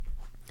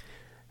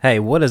Hey,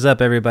 what is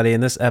up, everybody?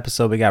 In this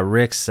episode, we got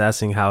Rick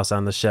Sessinghaus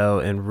on the show,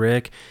 and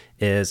Rick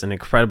is an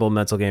incredible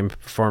mental game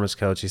performance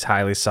coach. He's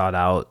highly sought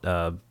out,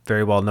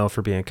 very well known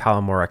for being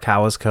Colin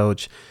Morikawa's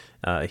coach.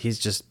 He's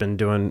just been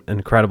doing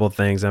incredible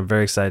things. I'm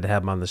very excited to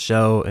have him on the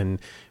show and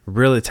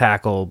really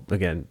tackle,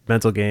 again,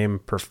 mental game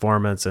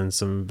performance and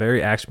some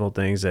very actionable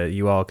things that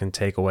you all can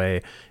take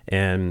away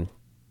and,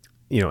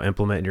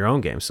 implement in your own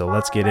game. So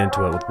let's get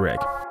into it with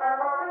Rick.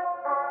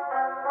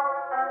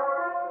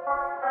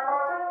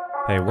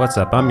 Hey, what's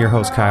up? I'm your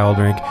host, Kyle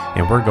Drink,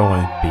 and we're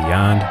going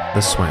beyond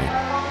the swing.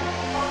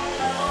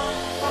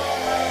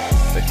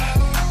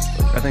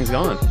 How things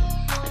going?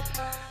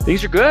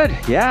 Things are good.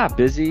 Yeah,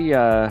 busy.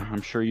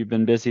 I'm sure you've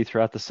been busy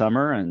throughout the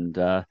summer, and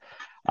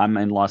I'm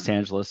in Los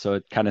Angeles, so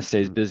it kind of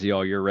stays busy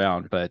all year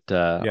round, but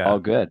Yeah. all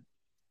good.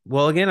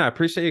 Well, again, I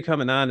appreciate you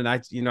coming on, and I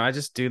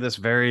just do this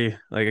very,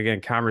 like, again,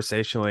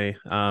 conversationally,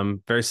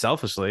 very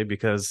selfishly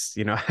because,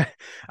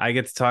 I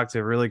get to talk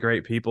to really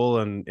great people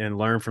and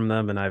learn from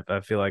them, and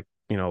I feel like,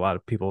 a lot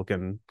of people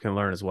can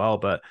learn as well.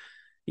 But,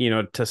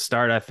 to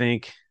start, I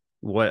think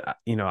what,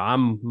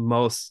 I'm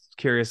most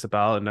curious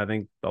about, and I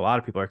think a lot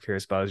of people are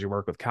curious about, is your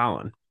work with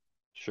Colin.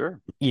 Sure.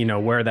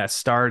 Where that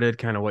started,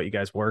 kind of what you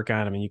guys work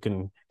on. I mean, you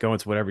can go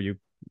into whatever you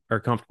are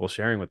comfortable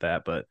sharing with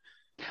that, but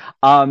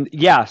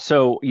Yeah,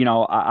 so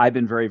I've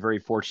been very, very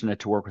fortunate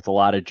to work with a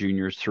lot of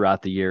juniors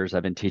throughout the years.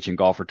 I've been teaching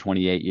golf for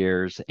 28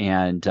 years,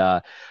 and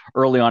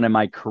early on in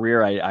my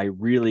career, I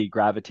really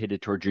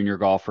gravitated toward junior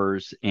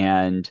golfers.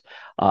 And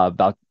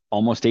about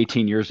almost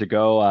 18 years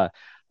ago,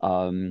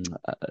 a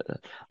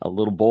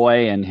little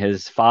boy and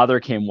his father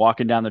came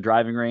walking down the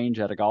driving range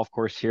at a golf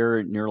course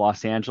here near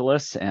Los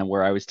Angeles, and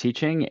where I was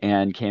teaching,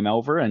 and came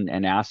over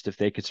and asked if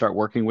they could start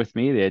working with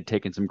me. They had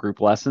taken some group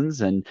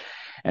lessons, and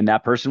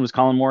that person was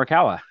Colin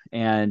Morikawa,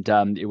 and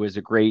it was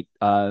a great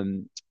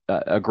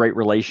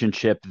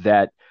relationship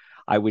that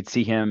I would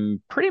see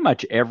him pretty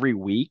much every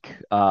week,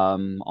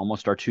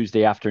 almost our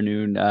Tuesday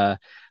afternoon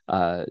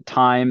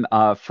time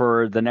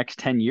for the next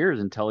 10 years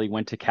until he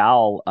went to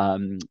Cal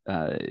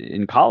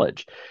in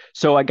college.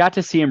 So I got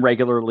to see him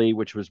regularly,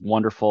 which was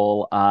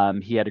wonderful.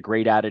 He had a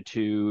great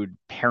attitude.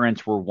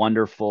 Parents were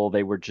wonderful.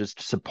 They were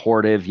just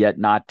supportive, yet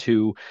not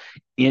too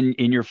in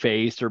your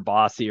face or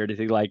bossy or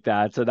anything like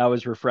that. So that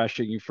was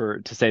refreshing,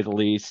 for to say the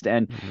least.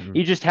 And mhm.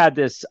 he just had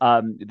this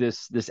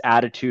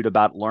attitude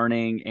about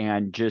learning,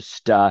 and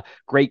just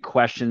great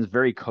questions,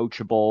 very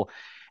coachable.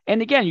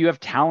 And again, you have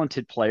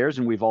talented players,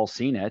 and we've all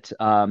seen it,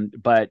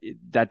 but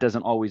that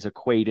doesn't always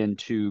equate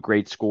into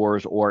great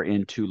scores or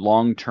into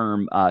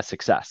long-term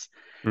success.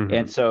 And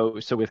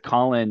Mhm. so with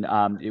Colin,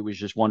 it was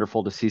just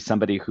wonderful to see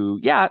somebody who,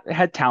 yeah,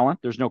 had talent.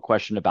 There's no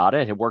question about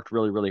it. Had worked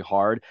really, really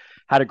hard,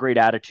 had a great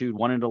attitude,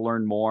 wanted to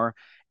learn more.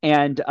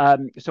 And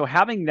so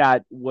having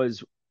that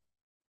was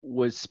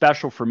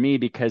special for me,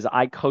 because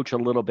I coach a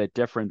little bit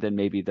different than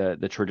maybe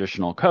the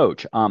traditional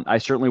coach. I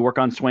certainly work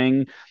on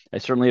swing. I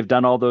certainly have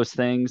done all those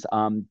things.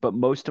 But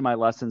most of my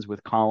lessons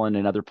with Colin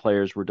and other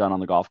players were done on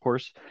the golf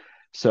course.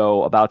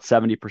 So about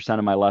 70%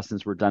 of my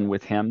lessons were done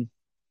with him.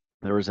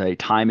 There was a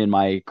time in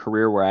my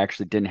career where I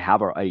actually didn't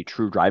have a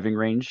true driving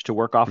range to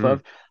work off Mhm.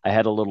 of. I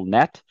had a little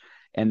net,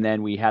 and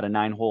then we had a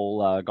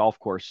 9-hole golf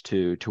course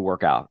to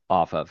work out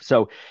off of.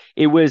 So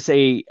it was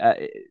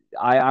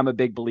I'm a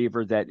big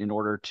believer that in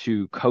order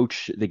to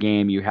coach the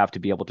game, you have to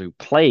be able to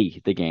play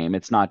the game.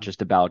 It's not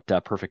just about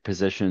perfect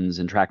positions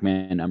and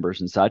TrackMan numbers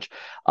and such.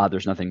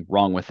 There's nothing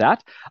wrong with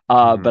that,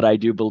 but Mhm. I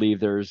do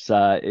believe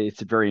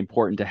it's very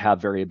important to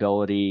have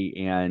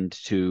variability, and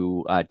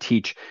to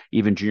teach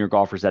even junior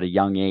golfers at a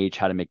young age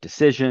how to make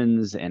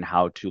decisions and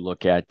how to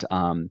look at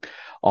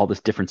all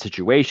this different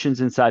situations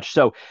and such.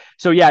 So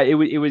yeah,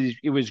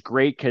 it was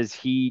great, because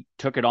he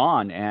took it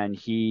on, and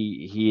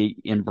he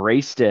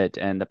embraced it,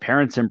 and the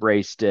parents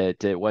embraced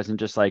it. It wasn't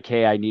just like,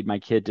 hey, I need my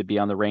kid to be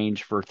on the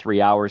range for 3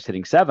 hours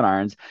hitting 7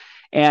 irons.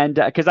 And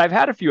because I've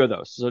had a few of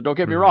those, so don't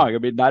get me Mhm. wrong. I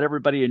mean, not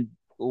everybody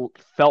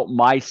felt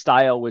my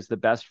style was the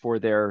best for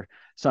their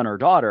son or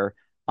daughter.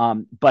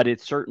 But it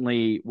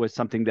certainly was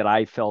something that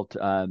I felt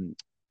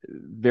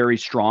very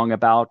strong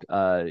about,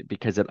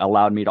 because it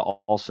allowed me to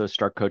also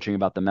start coaching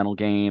about the mental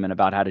game and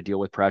about how to deal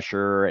with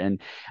pressure.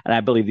 And I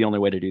believe the only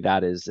way to do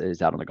that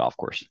is out on the golf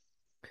course.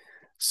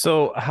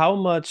 So how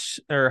much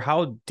or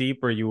how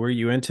deep were you? Were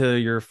you into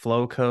your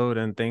flow code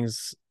and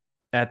things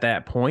at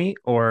that point,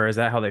 or is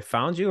that how they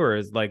found you, or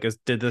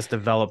did this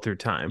develop through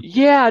time?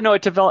 Yeah, no,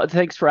 it developed.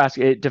 Thanks for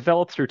asking. It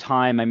developed through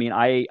time. I mean,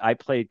 I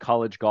played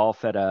college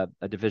golf at a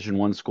Division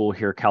I school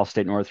here, Cal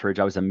State Northridge.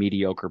 I was a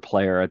mediocre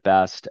player at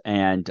best,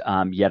 and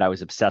yet I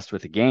was obsessed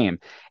with the game.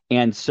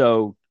 And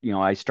so,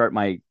 I start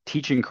my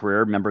teaching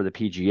career, member of the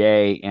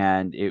PGA,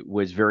 and it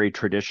was very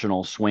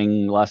traditional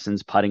swing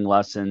lessons, putting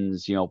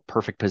lessons,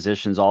 perfect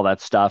positions, all that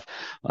stuff.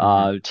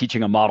 Hmm.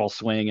 Teaching a model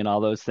swing and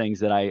all those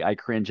things that I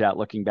cringe at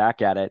looking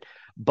back at it.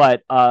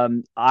 But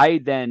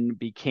I then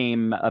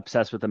became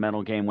obsessed with the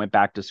mental game, went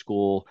back to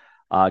school,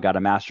 got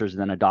a master's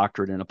and then a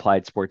doctorate in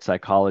applied sports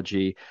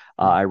psychology.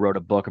 I wrote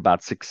a book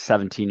about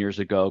 17 years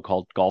ago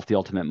called Golf, the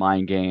Ultimate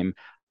Mind Game.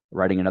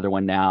 writing another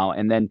one now.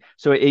 And then,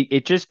 so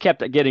it just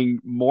kept getting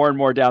more and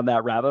more down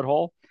that rabbit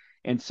hole.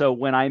 And so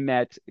when I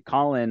met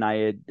Colin, I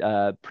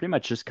had pretty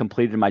much just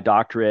completed my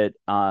doctorate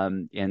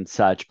and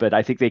such. But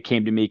I think they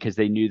came to me because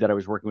they knew that I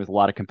was working with a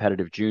lot of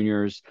competitive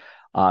juniors.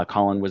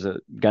 Colin was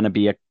going to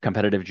be a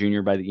competitive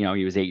junior by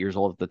he was 8 years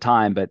old at the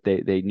time, but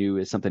they knew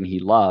it's something he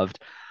loved.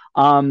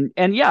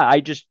 And yeah, I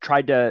just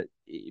tried to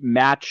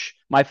match.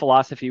 My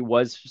philosophy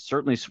was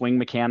certainly swing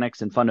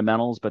mechanics and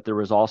fundamentals, but there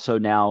was also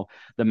now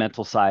the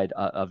mental side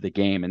of the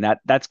game, and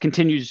that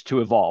continues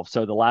to evolve.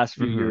 So the last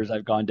few Hmm. years,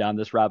 I've gone down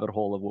this rabbit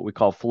hole of what we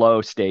call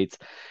flow states,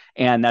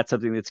 and that's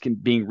something that's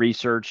being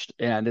researched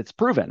and it's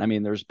proven. I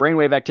mean, there's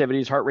brainwave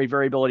activities, heart rate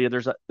variability,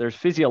 there's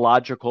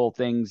physiological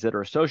things that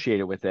are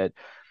associated with it.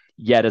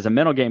 Yet, as a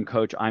mental game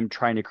coach, I'm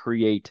trying to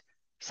create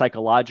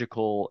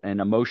psychological and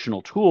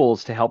emotional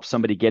tools to help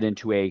somebody get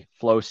into a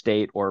flow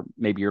state, or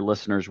maybe your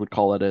listeners would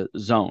call it a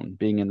zone,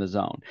 being in the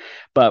zone.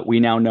 But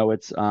we now know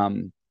it's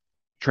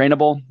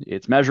trainable,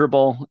 it's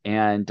measurable,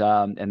 and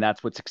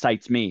that's what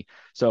excites me.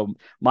 So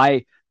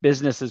my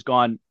business has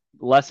gone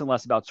less and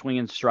less about swing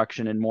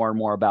instruction and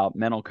more about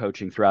mental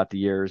coaching throughout the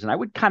years. And I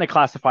would kind of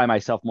classify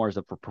myself more as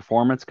a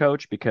performance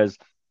coach, because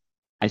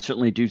I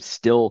certainly do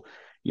still,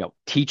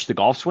 teach the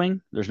golf swing.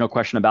 There's no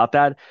question about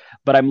that.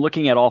 But I'm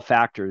looking at all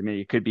factors. I mean,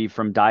 it could be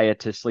from diet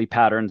to sleep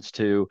patterns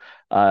to,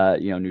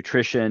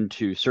 nutrition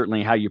to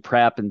certainly how you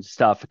prep and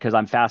stuff, because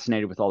I'm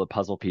fascinated with all the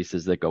puzzle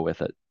pieces that go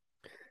with it.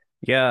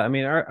 Yeah, I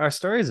mean, our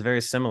story is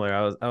very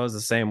similar. I was the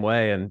same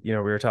way, and we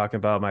were talking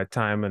about my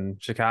time in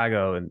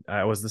Chicago, and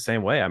I was the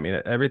same way. I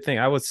mean, everything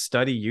I would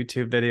study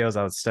YouTube videos,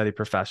 I would study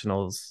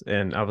professionals,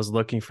 and I was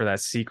looking for that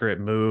secret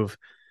move.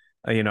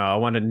 I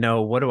want to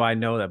know, what do I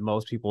know that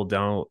most people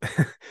don't,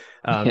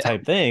 Yeah.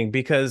 type thing,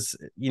 because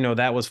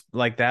that was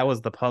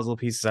the puzzle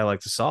pieces I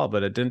like to solve.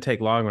 But it didn't take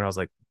long when I was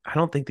like, I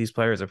don't think these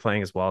players are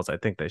playing as well as I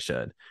think they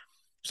should.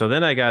 So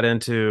then I got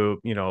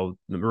into,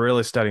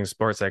 really studying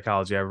sports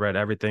psychology. I've read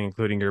everything,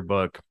 including your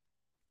book.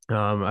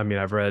 I mean,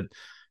 I've read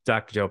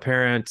Dr. Joe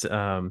Parent,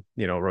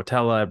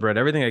 Rotella. I've read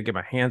everything I could get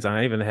my hands on.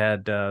 I even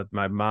had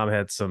my mom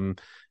had some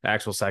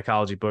actual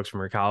psychology books from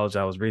her college.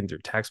 I was reading through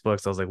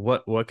textbooks. I was like,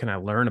 what can I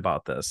learn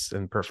about this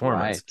in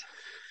performance?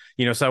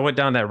 Right. So I went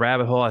down that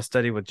rabbit hole. I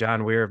studied with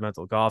John Weir of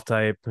Mental Golf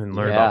Type and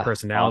learned about Yeah.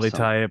 personality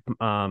Awesome.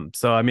 type.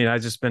 So I mean, I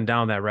just been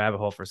down that rabbit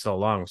hole for so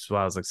long, so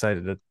I was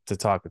excited to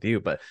talk with you.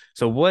 But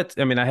so what?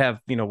 I mean, I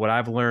have what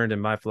I've learned in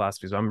my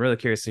philosophies. I'm really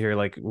curious to hear,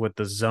 like, with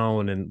the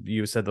zone, and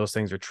you said those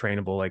things are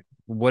trainable. Like,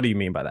 what do you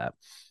mean by that?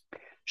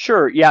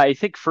 Sure. Yeah, I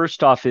think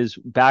first off is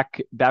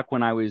back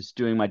when I was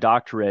doing my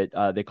doctorate,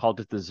 they called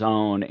it the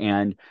zone,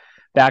 and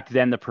back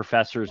then the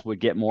professors would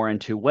get more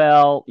into,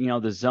 well,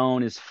 the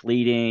zone is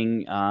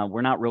fleeting.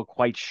 We're not real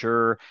quite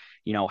sure,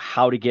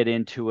 how to get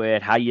into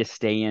it, how you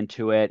stay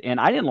into it, and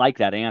I didn't like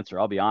that answer.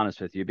 I'll be honest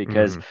with you,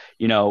 because Hmm.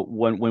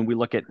 when we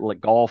look at like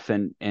golf,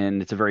 and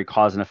it's a very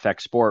cause and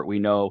effect sport, we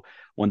know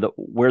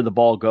where the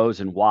ball goes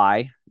and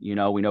why. We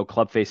know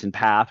club face and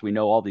path. We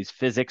know all these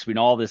physics. We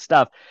know all this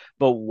stuff,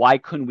 but why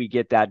couldn't we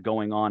get that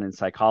going on in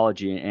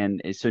psychology?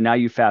 And so now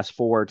you fast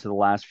forward to the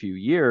last few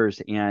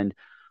years, and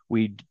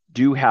we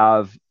do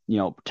have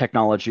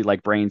technology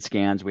like brain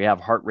scans. We have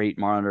heart rate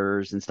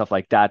monitors and stuff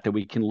like that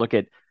we can look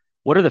at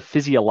what are the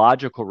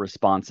physiological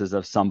responses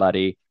of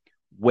somebody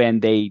when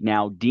they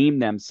now deem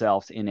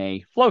themselves in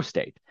a flow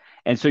state.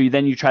 And so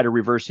you try to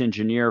reverse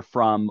engineer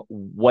from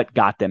what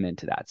got them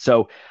into that.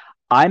 So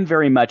I'm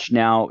very much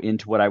now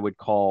into what I would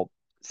call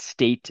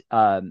state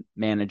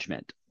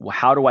management.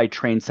 How do I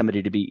train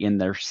somebody to be in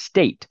their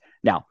state?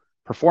 Now,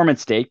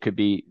 performance state could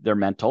be their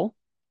mental,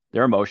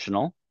 their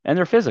emotional, and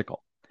their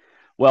physical.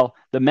 Well,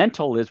 the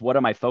mental is, what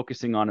am I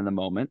focusing on in the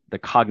moment? The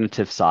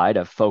cognitive side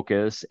of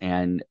focus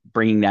and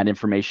bringing that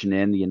information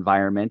in the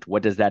environment.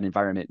 What does that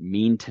environment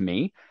mean to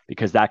me?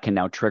 Because that can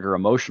now trigger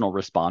emotional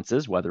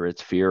responses, whether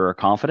it's fear or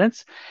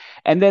confidence.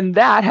 And then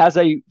that has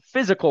a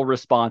physical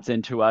response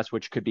into us,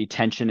 which could be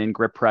tension and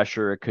grip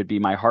pressure. It could be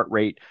my heart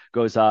rate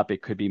goes up.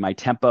 It could be my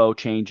tempo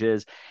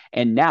changes.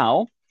 And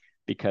now,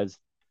 because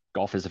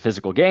golf is a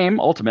physical game,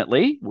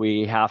 ultimately,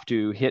 we have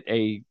to hit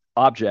a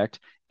object,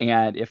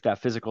 and if that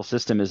physical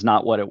system is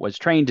not what it was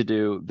trained to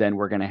do, then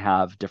we're going to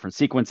have different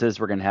sequences.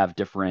 We're going to have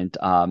different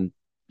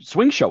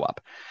swings show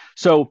up.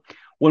 So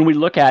when we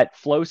look at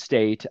flow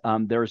state,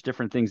 there's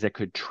different things that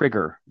could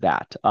trigger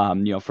that.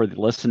 For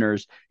the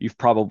listeners, you've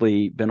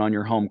probably been on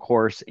your home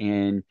course,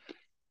 and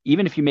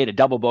even if you made a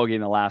double bogey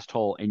in the last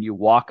hole and you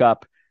walk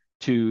up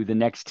to the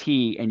next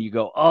tee and you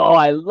go, oh,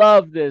 I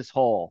love this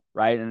hole,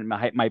 right? And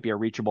it might be a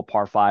reachable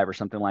par five or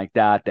something like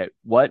that,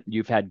 what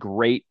you've had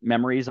great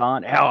memories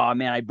on. Oh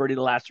man, I birdied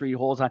the last three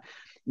holes on.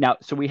 Now,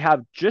 so we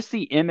have just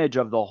the image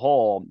of the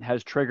hole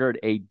has triggered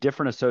a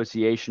different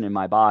association in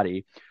my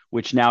body,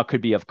 which now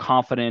could be of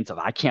confidence, of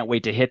I can't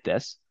wait to hit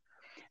this.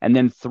 And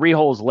then three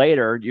holes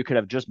later, you could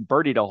have just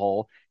birdied a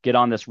hole, get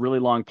on this really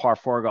long par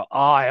four, go, oh,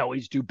 I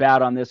always do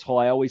bad on this hole.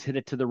 I always hit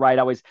it to the right.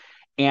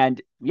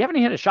 And we haven't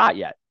hit a shot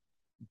yet.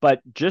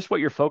 But just what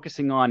you're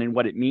focusing on and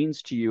what it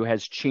means to you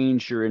has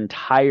changed your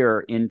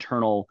entire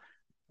internal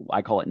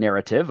I call it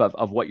narrative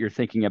of what you're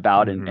thinking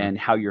about Mm-hmm. and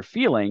how you're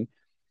feeling.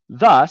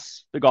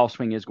 Thus, the golf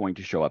swing is going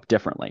to show up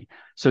differently.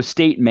 So,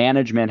 state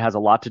management has a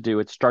lot to do.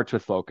 It starts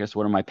with focus.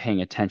 What am I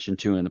paying attention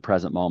to in the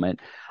present moment?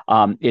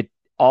 It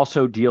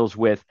also deals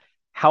with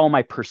how am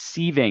I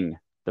perceiving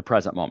the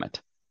present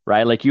moment,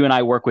 right? Like you and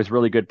I work with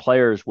really good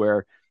players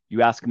where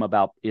you ask them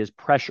about is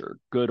pressure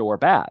good or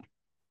bad?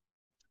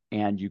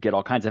 And you get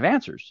all kinds of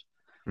answers.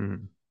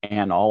 Mm-hmm.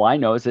 And all I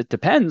know is it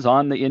depends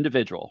on the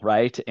individual,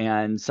 right?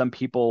 And some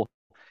people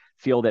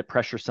feel that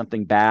pressure is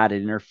something bad.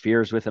 It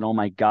interferes with it. Oh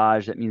my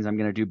gosh, that means I'm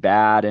going to do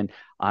bad. And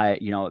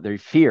they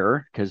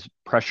fear because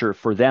pressure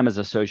for them is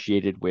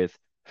associated with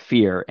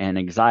fear and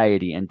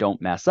anxiety and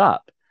don't mess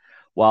up.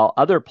 While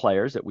other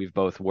players that we've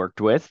both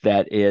worked with,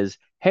 that is,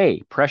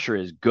 hey, pressure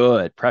is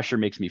good. Pressure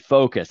makes me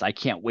focus. I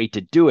can't wait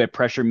to do it.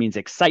 Pressure means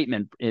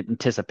excitement,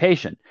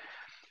 anticipation.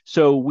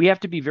 So we have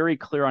to be very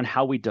clear on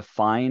how we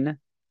define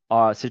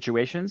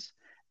situations.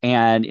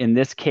 And in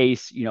this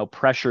case,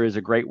 pressure is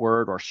a great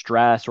word, or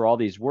stress, or all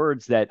these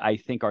words that I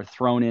think are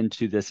thrown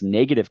into this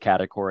negative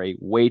category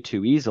way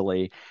too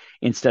easily,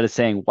 instead of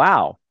saying,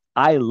 wow,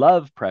 I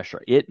love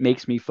pressure. It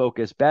makes me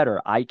focus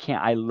better.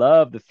 I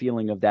love the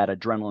feeling of that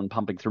adrenaline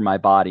pumping through my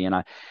body.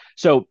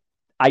 So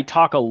I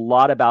talk a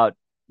lot about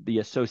the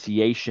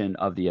association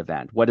of the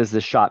event. What does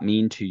this shot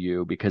mean to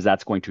you? Because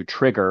that's going to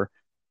trigger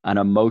an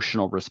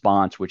emotional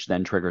response, which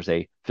then triggers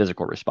a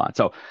physical response.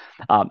 So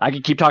I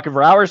can keep talking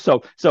for hours.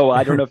 So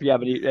I don't know if you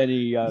have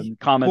any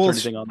comments or Well,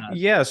 anything on that.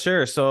 yeah,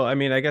 sure. So, I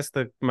mean, I guess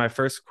my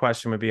first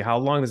question would be, how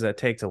long does that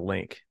take to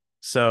link?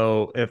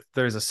 So, if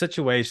there's a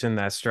situation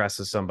that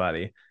stresses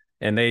somebody,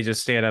 and they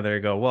just stand out there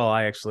and go, "Well,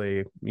 I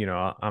actually,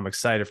 I'm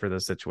excited for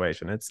this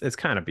situation." It's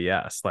kind of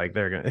BS. Like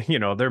they're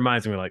gonna, their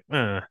minds gonna be like,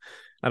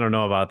 I don't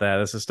know about that.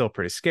 This is still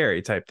pretty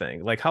scary," type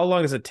thing. Like, how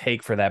long does it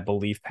take for that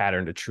belief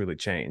pattern to truly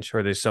change,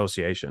 or the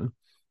association?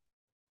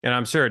 And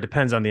I'm sure it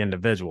depends on the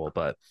individual,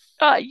 but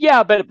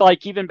Yeah, but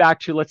like even back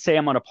to, let's say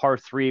I'm on a par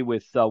three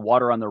with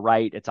water on the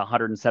right, it's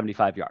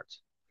 175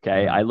 yards.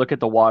 Okay, I mhm, look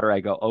at the water, I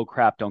go, oh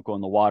crap, don't go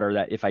in the water.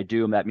 That if I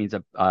do, that means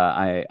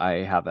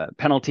I have a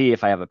penalty.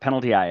 If I have a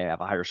penalty, I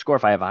have a higher score.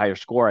 If I have a higher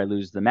score, I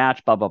lose the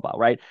match. Blah blah blah.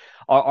 Right?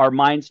 Our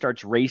mind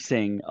starts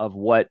racing of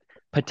what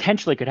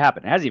potentially could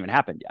happen. It hasn't even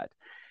happened yet,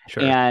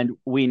 sure. and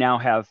we now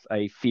have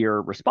a fear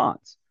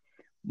response.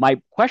 My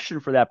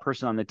question for that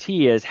person on the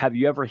tee is, have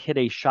you ever hit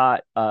a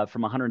shot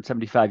from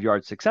 175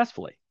 yards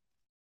successfully?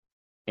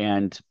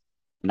 And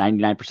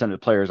 99% of the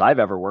players I've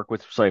ever worked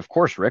with say, of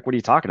course, Rick, what are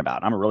you talking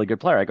about? I'm a really good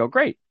player. I go,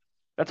 great.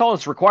 That's all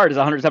that's required is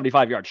a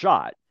 175-yard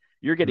shot.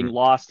 You're getting Mhm,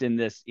 lost in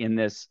this.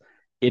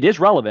 It is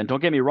relevant.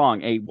 Don't get me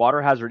wrong. A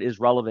water hazard is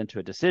relevant to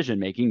a decision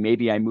making.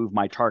 Maybe I move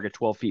my target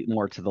 12 feet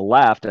more to the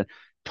left.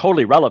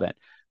 Totally relevant.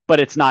 But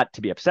it's not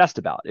to be obsessed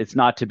about. It's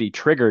not to be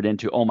triggered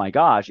into, oh my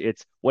gosh,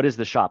 it's what is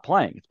the shot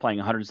playing? It's playing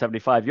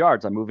 175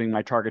 yards. I'm moving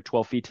my target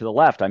 12 feet to the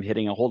left. I'm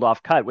hitting a hold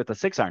off cut with a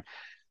 6 iron.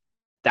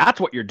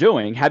 That's what you're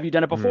doing. Have you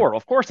done it mhm, before?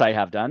 Of course I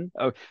have done.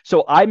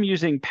 So I'm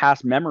using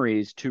past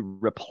memories to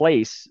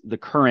replace the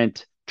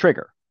current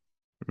trigger.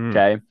 mhm,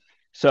 Okay.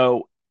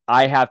 So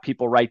I have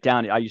people write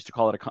down, I used to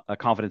call it a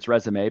confidence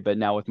resume, but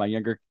now with my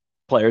younger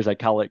players, I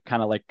call it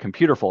kind of like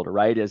computer folder,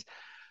 right? Is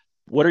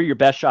what are your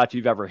best shots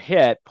you've ever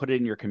hit? Put it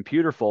in your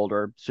computer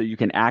folder so you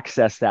can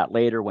access that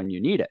later when you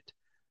need it.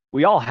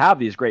 We all have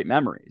these great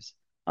memories.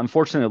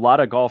 Unfortunately, a lot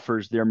of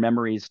golfers, their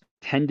memories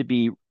tend to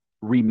be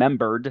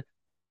remembered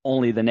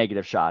only the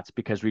negative shots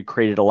because we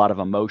created a lot of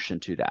emotion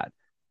to that.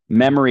 mhm.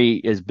 Memory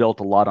is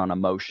built a lot on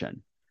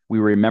emotion. We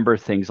remember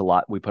things a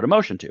lot we put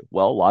emotion to.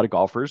 Well, a lot of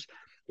golfers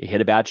hit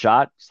a bad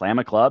shot, slam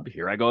a club,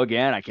 here I go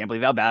again. I can't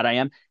believe how bad I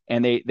am.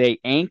 And they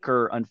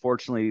anchor,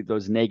 unfortunately,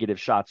 those negative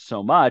shots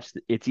so much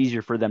it's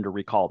easier for them to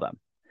recall them.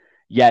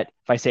 Yet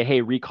if I say,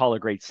 hey, recall a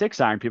great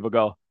 6 iron, people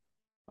go,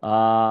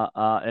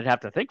 I'd have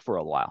to think for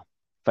a while.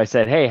 If I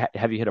said, hey,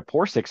 have you hit a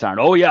poor 6 iron?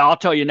 Oh yeah, I'll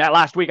tell you that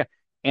last week.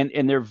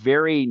 And they're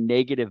very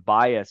negative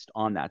biased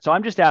on that. So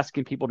I'm just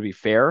asking people to be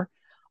fair.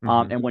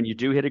 Mhm. And when you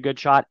do hit a good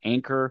shot,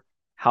 anchor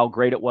how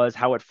great it was,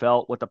 how it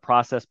felt, what the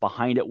process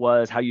behind it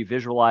was, how you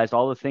visualized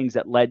all the things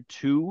that led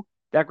to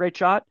that great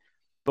shot.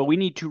 But we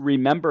need to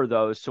remember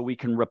those so we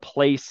can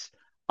replace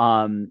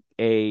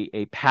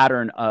a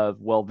pattern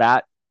of, well,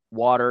 that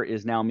water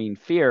is now mean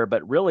fear,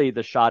 but really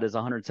the shot is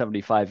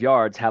 175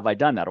 yards. Have I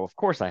done that? Oh, of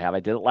course I have. I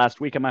did it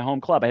last week in my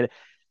home club.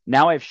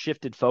 Now I've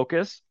shifted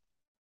focus,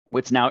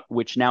 which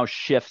now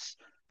shifts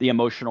the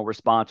emotional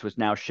response, which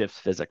now shifts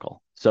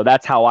physical. So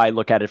that's how I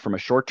look at it from a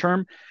short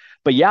term.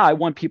 But yeah, I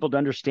want people to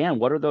understand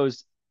what are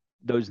those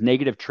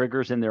negative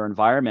triggers in their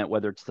environment,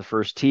 whether it's the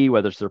first tee,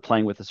 whether it's they're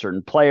playing with a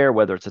certain player,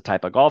 whether it's a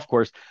type of golf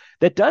course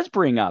that does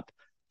bring up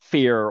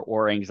fear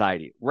or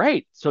anxiety.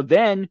 Right. So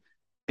then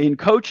in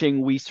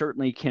coaching, we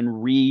certainly can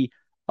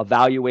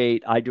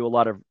re-evaluate. I do a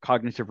lot of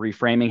cognitive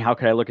reframing. How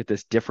could I look at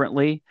this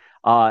differently?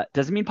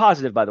 Doesn't mean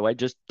positive, by the way,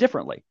 just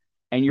differently.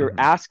 And you're Mhm.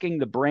 asking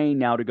the brain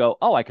now to go,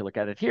 oh, I could look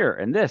at it here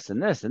and this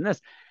and this and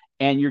this.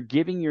 And you're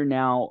giving your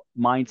now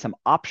mind some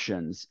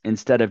options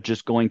instead of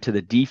just going to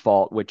the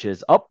default, which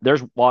is, oh,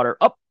 there's water.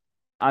 Oh,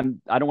 I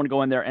don't want to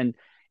go in there. And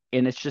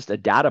And it's just a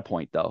data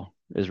point, though,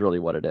 is really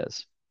what it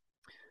is.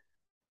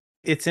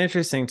 It's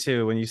interesting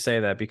too when you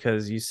say that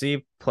because you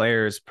see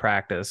players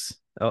practice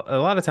a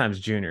lot of times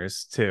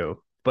juniors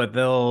too, but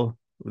they'll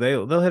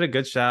hit a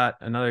good shot,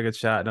 another good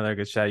shot, another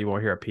good shot. You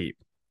won't hear a peep,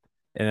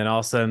 and then all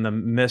of a sudden the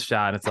missed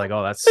shot, it's like,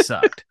 oh, that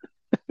sucked.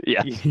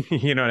 Yeah.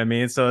 You know what I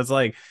mean? So it's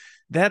like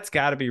that's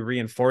got to be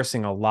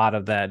reinforcing a lot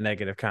of that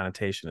negative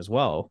connotation as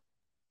well,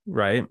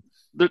 right?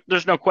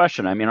 There's no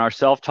question. I mean, our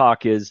self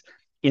talk is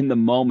in the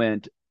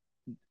moment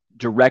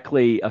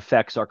directly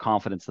affects our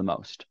confidence the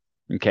most.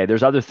 Okay.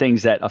 There's other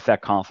things that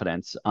affect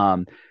confidence.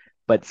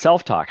 But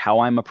self talk,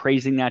 how I'm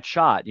appraising that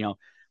shot,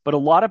 but a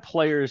lot of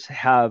players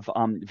have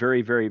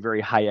very, very,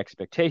 very high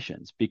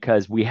expectations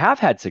because we have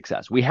had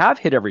success. We have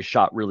hit every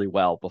shot really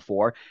well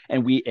before,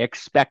 and we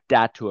expect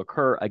that to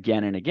occur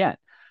again and again.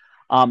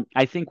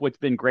 I think what's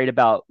been great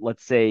about,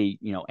 let's say,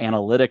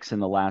 analytics in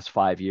the last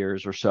 5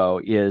 years or so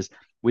is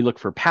we look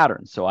for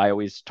patterns. So I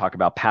always talk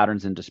about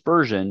patterns and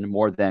dispersion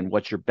more than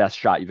what's your best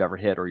shot you've ever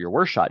hit or your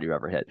worst shot you've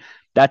ever hit.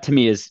 That to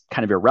me is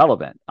kind of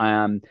irrelevant.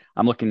 I'm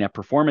looking at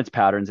performance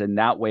patterns, and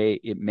that way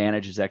it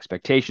manages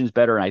expectations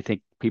better. And I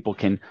think people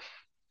can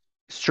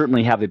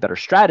certainly have a better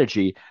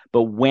strategy.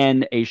 But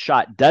when a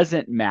shot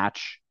doesn't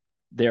match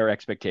their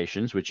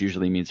expectations, which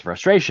usually means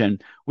frustration,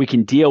 we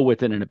can deal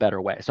with it in a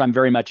better way. So I'm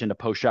very much into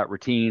post-shot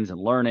routines and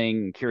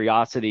learning.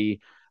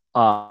 Curiosity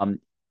um,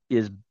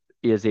 is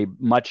is a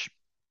much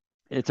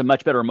it's a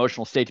much better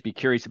emotional state to be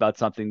curious about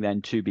something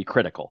than to be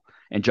critical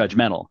and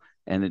judgmental.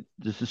 And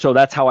so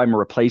that's how I'm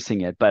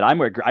replacing it. But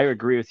I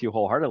agree with you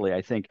wholeheartedly.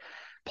 I think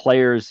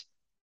players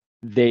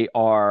they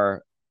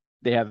are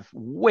they have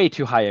way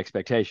too high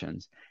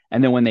expectations.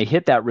 And then when they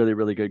hit that really,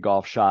 really good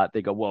golf shot,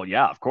 they go, well,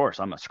 yeah, of course,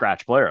 I'm a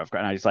scratch player.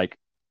 And I was like,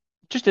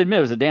 just admit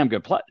it was a damn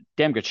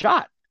good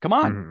shot. Come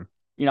on. Mm-hmm.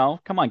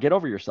 Come on, get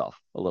over yourself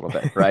a little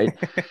bit. Right.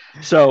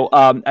 So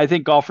I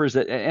think golfers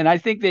and I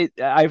think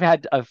I've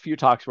had a few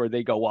talks where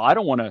they go, well, I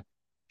don't want to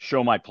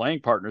show my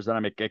playing partners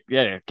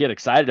that get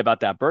excited about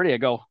that birdie. I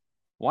go,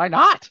 why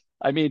not?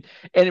 I mean,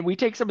 and we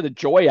take some of the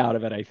joy out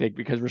of it, I think,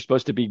 because we're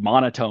supposed to be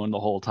monotone the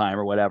whole time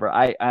or whatever.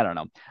 I don't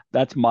know.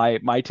 That's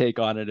my take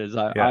on it. Is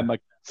Yeah. I'm a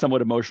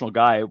somewhat emotional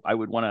guy. I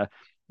would want to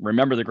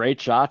remember the great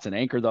shots and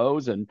anchor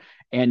those, and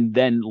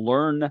then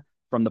learn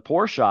from the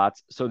poor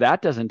shots, so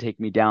that doesn't take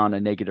me down a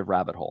negative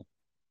rabbit hole.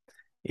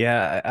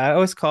 Yeah, I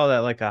always call that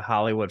like a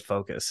Hollywood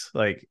focus.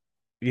 Like,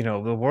 the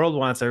world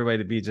wants everybody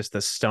to be just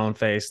the stone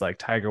faced, like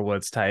Tiger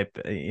Woods type.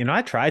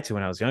 I tried to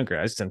when I was younger.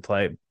 I just didn't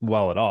play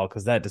well at all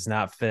because that does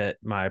not fit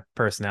my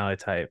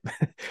personality type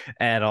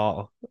at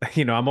all.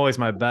 I'm always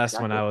my best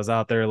when I Exactly. was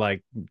out there,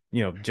 like,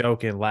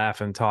 joking,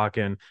 laughing,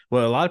 talking.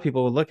 Well, a lot of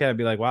people would look at it and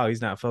be like, wow,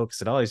 he's not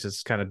focused at all. He's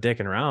just kind of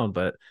dicking around.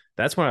 But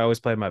that's when I always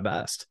played my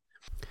best.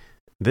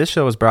 This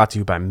show is brought to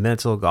you by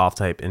Mental Golf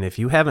Type. And if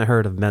you haven't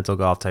heard of Mental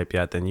Golf Type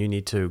yet, then you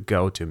need to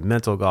go to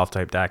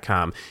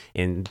mentalgolftype.com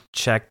and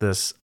check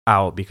this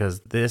out because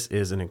this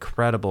is an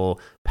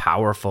incredible,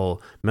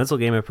 powerful mental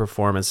game and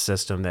performance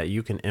system that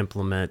you can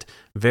implement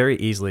very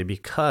easily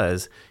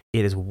because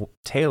it is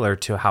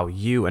tailored to how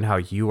you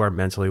are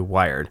mentally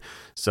wired.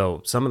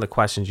 So some of the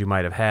questions you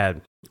might have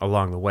had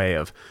along the way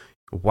of,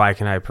 why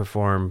can I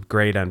perform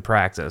great on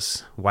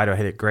practice? Why do I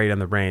hit it great on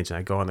the range and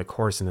I go on the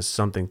course and it's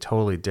something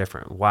totally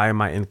different? Why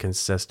am I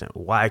inconsistent?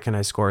 Why can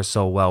I score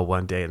so well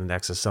one day and the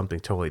next is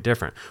something totally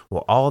different?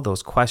 Well, all of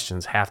those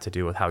questions have to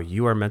do with how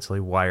you are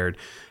mentally wired,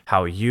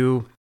 how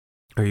you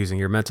are using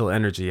your mental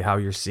energy, how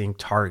you're seeing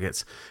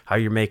targets, how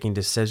you're making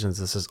decisions.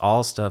 This is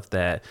all stuff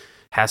that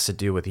has to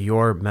do with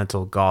your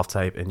mental golf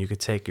type, and you could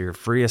take your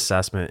free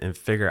assessment and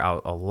figure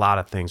out a lot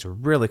of things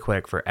really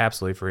quick for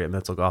absolutely free at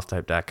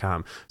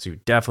mentalgolftype.com. So you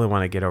definitely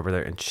want to get over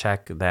there and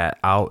check that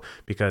out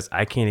because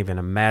I can't even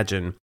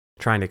imagine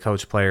trying to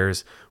coach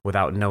players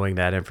without knowing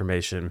that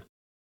information.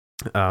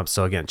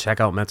 So again, check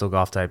out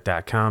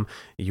mentalgolftype.com.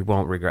 You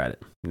won't regret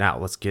it. Now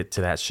let's get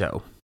to that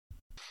show.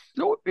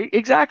 No,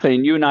 exactly.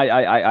 And you and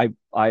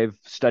I've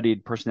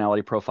studied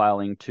personality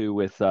profiling too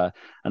with an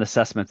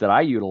assessment that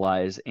I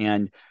utilize.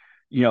 And,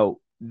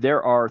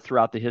 there are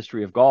throughout the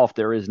history of golf,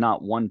 there is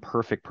not one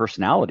perfect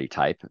personality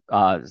type.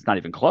 It's not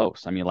even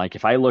close. I mean, like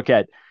if I look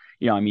at,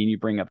 you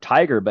bring up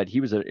Tiger, but he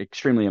was an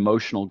extremely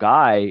emotional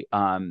guy.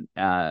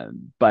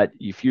 But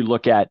if you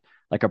look at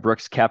like a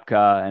Brooks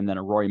Koepka and then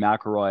a Rory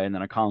McIlroy and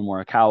then a Colin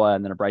Morikawa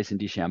and then a Bryson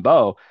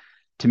DeChambeau,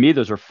 to me,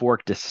 those are four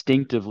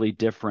distinctively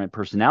different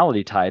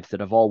personality types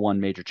that have all won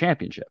major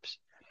championships.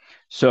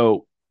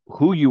 So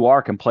who you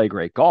are can play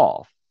great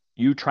golf.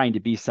 You trying to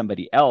be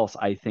somebody else,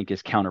 I think,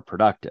 is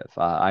counterproductive.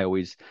 I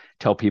always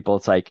tell people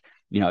it's like,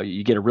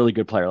 you get a really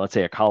good player, let's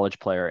say a college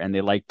player, and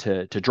they like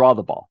to draw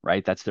the ball,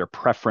 right? That's their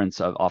preference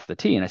off the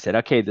tee. And I said,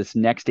 okay, this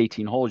next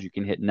 18 holes, you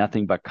can hit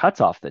nothing but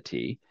cuts off the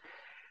tee.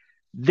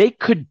 They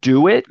could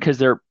do it because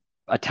they're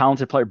a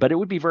talented player, but it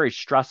would be very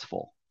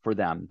stressful for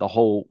them the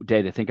whole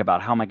day to think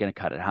about how am I going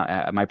to cut it?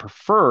 How my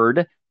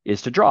preferred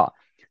is to draw.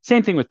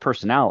 Same thing with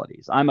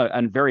personalities. I'm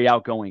a very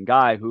outgoing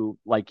guy who,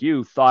 like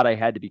you, thought I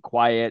had to be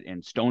quiet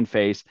and stone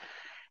faced,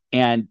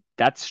 and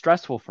that's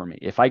stressful for me.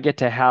 If I get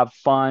to have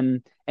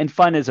fun, and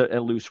fun is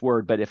a loose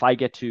word, but if I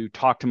get to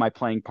talk to my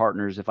playing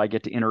partners, if I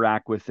get to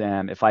interact with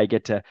them, if I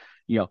get to,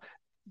 you know,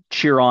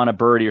 cheer on a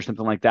birdie or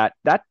something like that,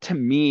 that to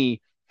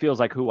me feels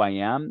like who I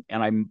am.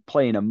 And I'm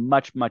playing a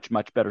much, much,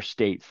 much better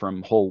state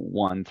from hole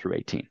 1 through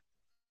 18.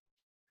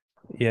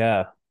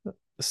 Yeah.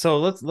 So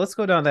let's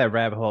go down that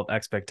rabbit hole of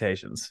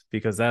expectations,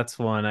 because that's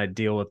one I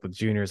deal with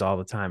juniors all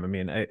the time. I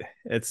mean,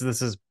 it's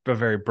this is a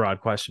very broad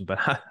question, but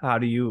how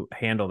do you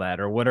handle that,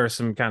 or what are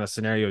some kind of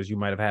scenarios you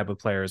might have had with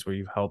players where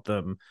you've helped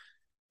them?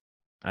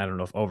 I don't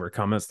know if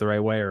overcome it's the right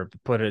way, or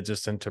put it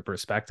just into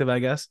perspective, I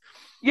guess.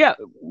 Yeah,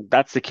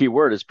 that's the key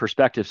word is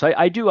perspective. So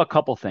I do a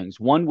couple things.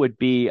 One would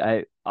be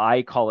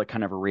I call it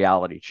kind of a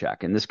reality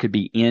check, and this could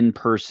be in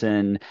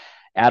person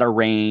at a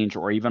range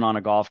or even on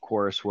a golf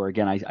course where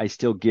again I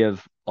still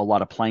give a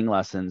lot of playing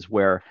lessons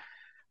where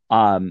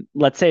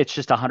let's say it's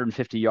just a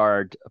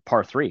 150-yard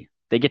par three.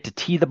 They get to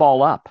tee the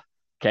ball up.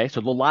 Okay, so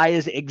the lie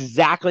is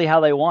exactly how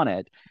they want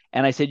it,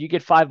 and I said you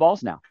get 5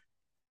 balls now.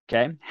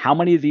 Okay. How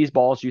many of these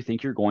balls do you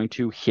think you're going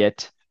to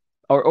hit?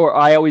 Or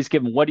I always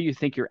give them, what do you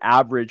think your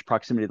average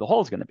proximity to the hole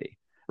is going to be?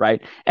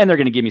 Right. And they're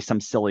going to give me some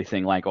silly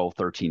thing like, oh,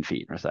 13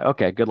 feet. And I say,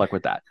 okay, good luck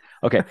with that.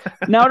 Okay.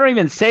 Now I don't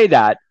even say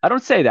that. I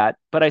don't say that,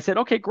 but I said,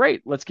 okay,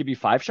 great. Let's give you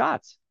 5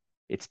 shots.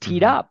 It's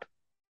teed Mm-hmm. up.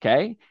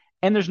 Okay.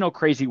 And there's no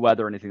crazy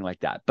weather or anything like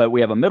that. But we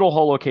have a middle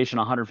hole location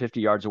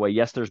 150 yards away.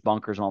 Yes, there's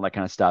bunkers and all that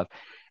kind of stuff.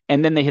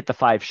 And then they hit the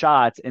 5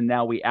 shots and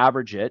now we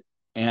average it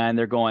and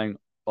they're going,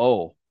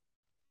 oh,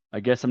 I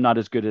guess I'm not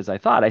as good as I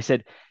thought. I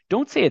said,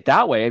 don't say it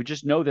that way. I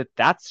just know that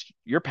that's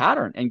your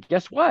pattern. And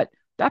guess what?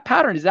 That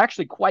pattern is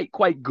actually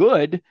quite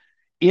good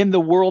in the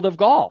world of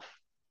golf.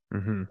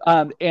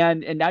 Mm-hmm.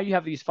 And now you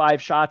have these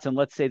 5 shots, and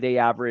let's say they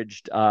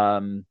averaged, I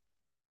don't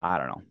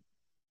know,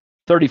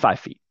 35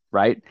 feet,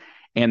 right?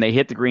 And they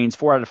hit the greens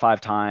 4 out of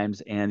 5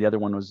 times, and the other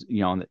one was,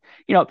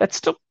 that's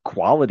still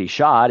quality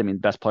shot. I mean,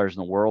 best players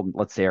in the world,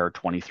 let's say, are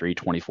 23,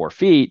 24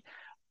 feet.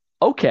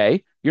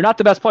 Okay, you're not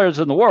the best players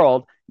in the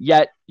world,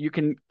 yet you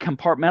can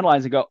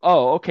compartmentalize and go,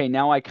 oh, okay,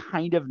 now I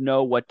kind of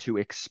know what to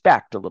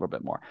expect a little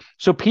bit more.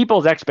 So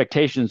people's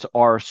expectations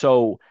are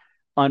so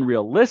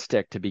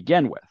unrealistic to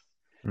begin with.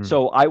 Mm.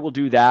 So I will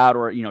do that,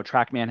 or,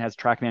 TrackMan has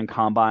TrackMan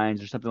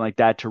combines or something like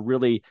that to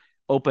really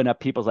open up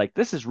people's like,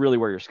 this is really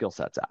where your skill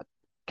set's at.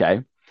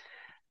 Okay.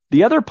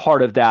 The other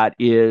part of that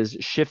is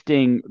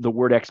shifting the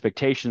word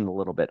expectation a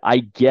little bit. I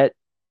get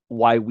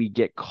why we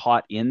get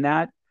caught in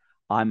that.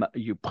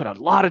 You put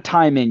a lot of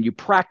time in, you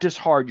practice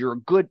hard, you're a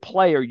good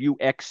player, you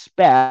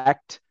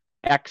expect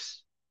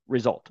X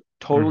result.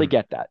 Totally Mm-hmm.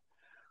 get that.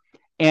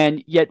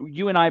 And yet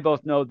you and I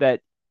both know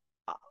that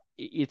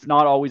it's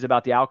not always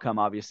about the outcome.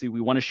 Obviously,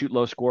 we want to shoot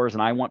low scores,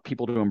 and I want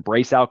people to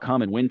embrace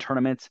outcome and win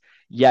tournaments.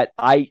 Yet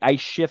I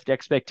shift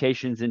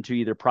expectations into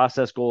either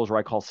process goals or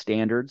I call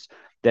standards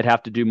that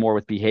have to do more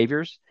with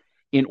behaviors.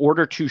 In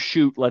order to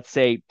shoot, let's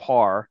say,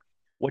 par,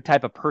 what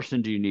type of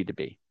person do you need to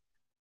be?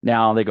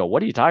 Now they go,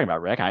 what are you talking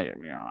about, Rick? I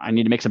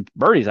need to make some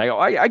birdies. I go,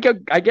 I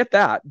get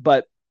that,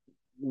 but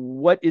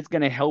what is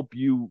going to help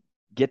you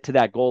get to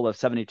that goal of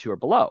 72 or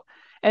below?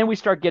 And we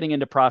start getting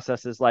into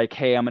processes like,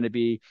 hey, I'm going to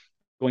be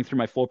going through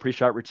my full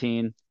pre-shot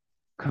routine,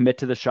 commit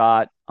to the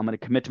shot. I'm going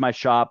to commit to my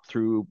shot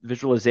through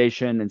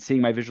visualization and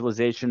seeing my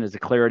visualization as a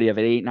clarity of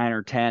an 8, 9,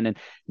 or 10. And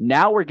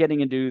now we're getting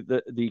into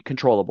the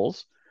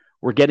controllables.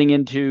 We're getting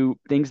into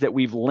things that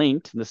we've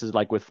linked. This is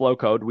like with flow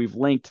code. We've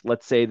linked,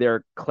 let's say,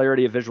 their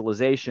clarity of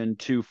visualization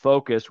to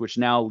focus, which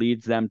now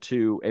leads them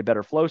to a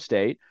better flow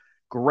state.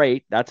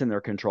 Great. That's in their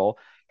control.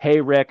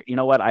 Hey, Rick, you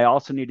know what? I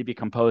also need to be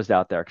composed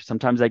out there because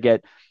sometimes I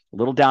get a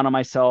little down on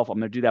myself. I'm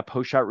going to do that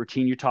post shot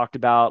routine you talked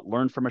about,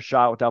 learn from a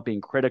shot without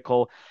being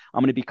critical.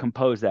 I'm going to be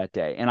composed that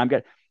day. And I'm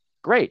good.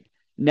 Great.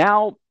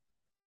 Now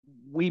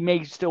we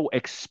may still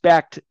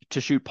expect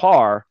to shoot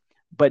par,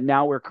 but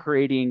now we're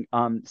creating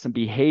some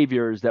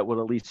behaviors that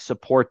will at least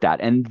support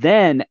that. And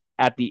then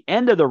at the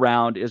end of the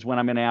round is when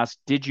I'm going to ask,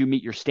 did you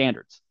meet your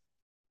standards?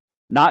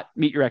 Not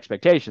meet your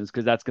expectations,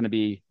 because that's going to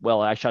be,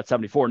 well, I shot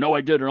 74. No,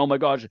 I didn't. Oh my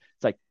gosh.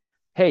 It's like,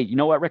 hey, you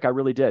know what, Rick? I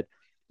really did.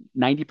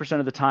 90%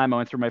 of the time I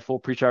went through my full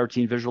pre-shot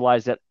routine,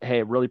 visualized it.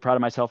 Hey, really proud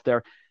of myself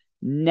there.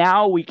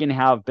 Now we can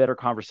have better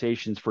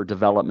conversations for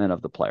development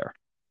of the player.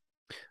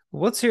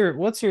 What's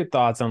your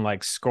thoughts on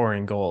like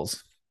scoring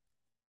goals?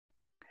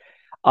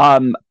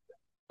 Um,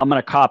 I'm going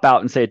to cop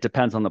out and say it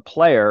depends on the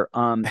player.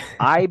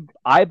 I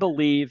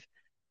believe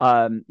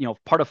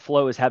part of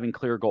flow is having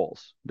clear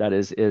goals.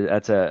 That's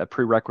a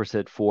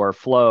prerequisite for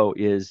flow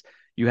is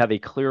you have a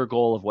clear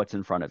goal of what's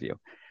in front of you.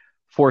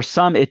 For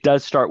some, it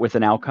does start with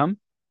an outcome.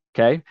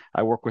 Okay.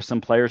 I work with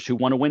some players who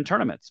want to win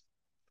tournaments.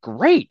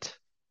 Great.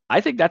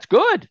 I think that's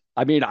good.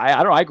 I mean, I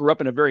don't know. I grew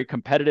up in a very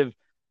competitive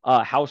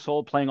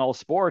household playing all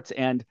sports,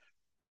 and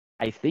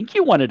I think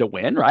you wanted to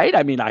win, right?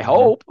 I mean, I Mm-hmm.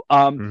 hope.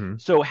 Mm-hmm.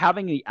 So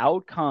having the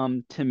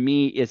outcome to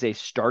me is a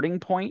starting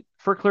point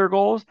for clear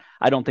goals.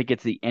 I don't think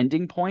it's the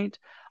ending point.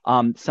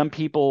 Some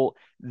people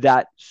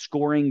that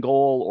scoring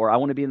goal, or I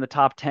want to be in the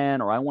top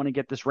 10, or I want to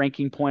get this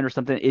ranking point or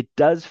something, it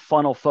does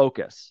funnel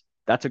focus.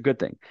 That's a good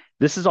thing.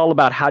 This is all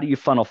about how do you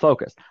funnel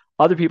focus.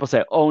 Other people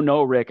say, oh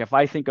no, Rick, if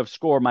I think of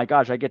score, my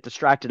gosh, I get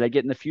distracted. I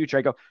get in the future.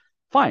 I go,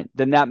 fine,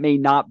 then that may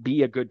not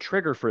be a good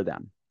trigger for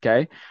them.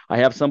 Okay. I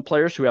have some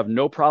players who have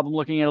no problem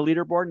looking at a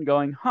leaderboard and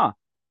going, huh,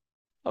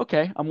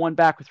 okay, I'm one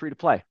back with 3 to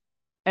play.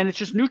 And it's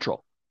just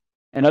neutral.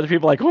 And other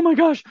people are like, oh my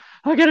gosh,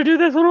 I got to do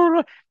this.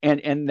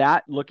 And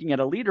that looking at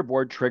a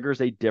leaderboard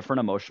triggers a different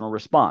emotional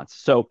response.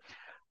 So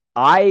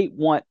I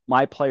want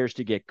my players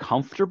to get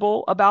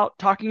comfortable about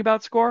talking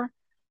about score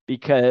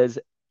because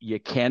you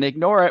can't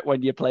ignore it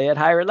when you play at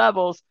higher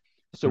levels.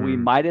 So we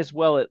Mm, might as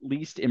well at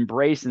least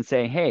embrace and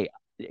say, hey,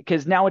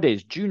 because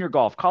nowadays, junior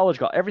golf, college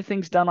golf,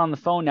 everything's done on the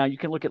phone now. You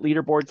can look at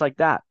leaderboards like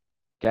that.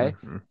 Okay.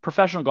 hmm.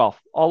 Professional golf,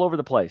 all over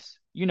the place.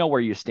 You know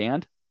where you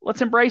stand.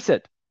 Let's embrace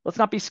it. Let's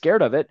not be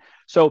scared of it.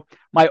 So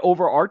my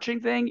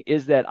overarching thing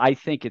is that I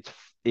think it's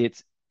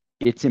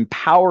it's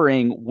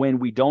empowering when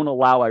we don't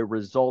allow a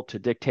result to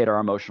dictate our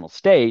emotional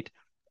state.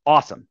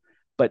 Awesome.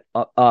 But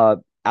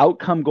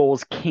outcome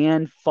goals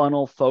can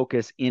funnel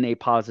focus in a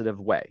positive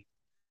way.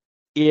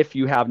 If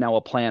you have now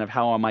a plan of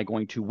how am I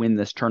going to win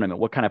this tournament?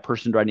 What kind of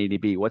person do I need to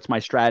be? What's my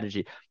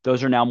strategy?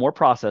 Those are now more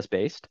process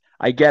based.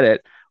 I get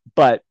it.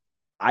 But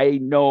I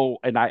know,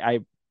 and I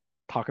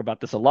talk about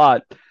this a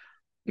lot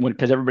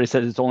because everybody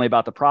says it's only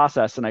about the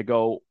process. And I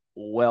go,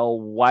 well,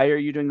 why are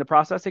you doing the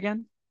process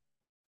again?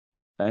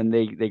 And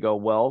they go,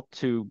 well,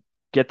 to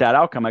get that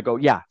outcome. I go,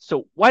 yeah.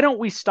 So why don't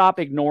we stop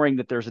ignoring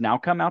that there's an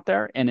outcome out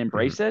there and Hmm.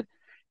 embrace it?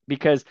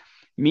 Because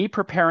me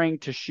preparing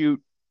to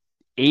shoot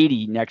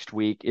 80 next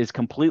week is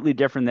completely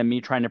different than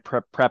me trying to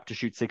prep to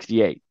shoot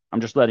 68.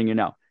 I'm just letting you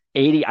know.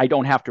 80, I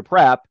don't have to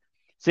prep.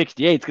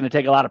 68 is going to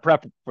take a lot of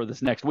prep for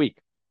this next week.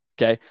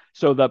 Okay.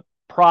 So the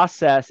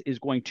process is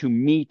going to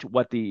meet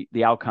what the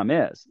outcome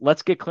is.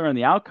 Let's get clear on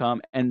the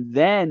outcome and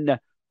then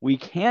we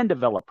can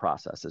develop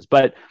processes.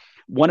 But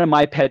one of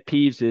my pet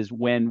peeves is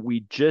when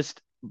we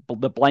just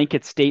the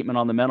blanket statement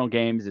on the mental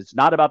games. It's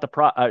not about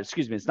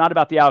it's not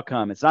about the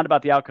outcome. It's not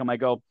about the outcome. I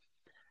go,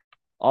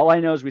 all I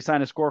know is we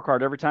sign a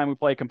scorecard every time we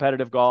play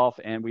competitive golf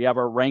and we have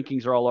our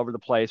rankings are all over the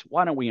place.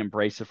 Why don't we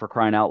embrace it for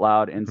crying out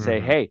loud and say,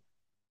 Hmm. hey,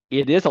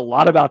 it is a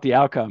lot about the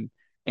outcome.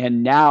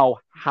 And now,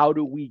 how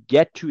do we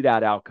get to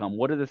that outcome?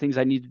 What are the things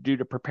I need to do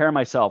to prepare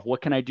myself?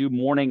 What can I do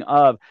morning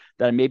of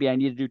that maybe I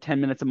need to do 10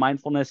 minutes of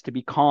mindfulness to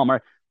be calm?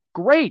 Or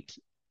great,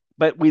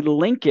 but we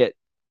link it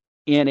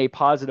in a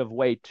positive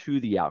way to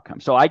the outcome.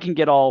 So I can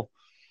go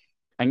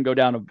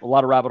down a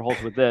lot of rabbit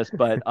holes with this,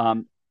 but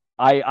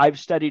I've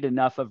studied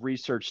enough of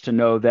research to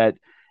know that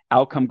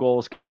outcome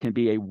goals can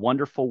be a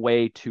wonderful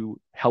way to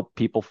help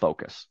people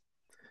focus.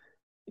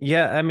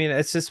 Yeah, I mean,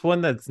 it's just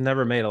one that's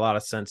never made a lot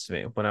of sense to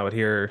me when I would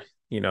hear,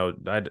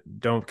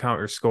 don't count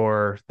your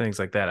score, things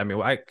like that. I mean,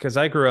 because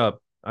I grew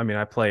up, I mean,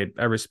 I played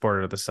every sport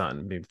under the sun.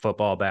 I mean,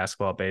 football,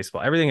 basketball,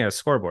 baseball, everything had a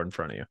scoreboard in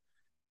front of you.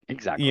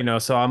 Exactly.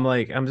 So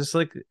I'm just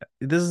like,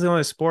 this is the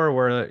only sport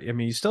where, I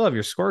mean, you still have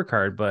your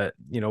scorecard, but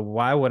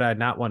why would I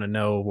not want to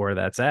know where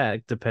that's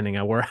at, depending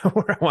on where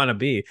where I want to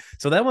be?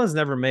 So that one's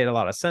never made a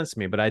lot of sense to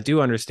me, but I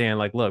do understand,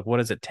 like, look, what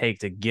does it take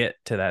to get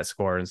to that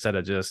score instead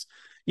of just,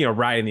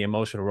 riding the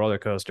emotional roller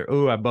coaster.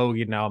 Oh, I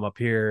bogeyed, now I'm up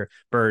here,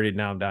 birdied,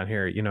 now I'm down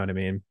here. You know what I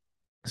mean?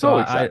 So Oh,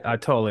 I exactly.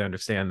 totally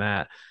understand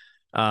that.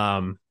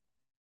 Um,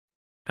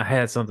 I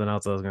had something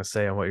else I was gonna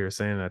say on what you were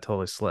saying, and I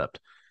totally slipped.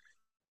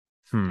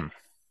 Hmm.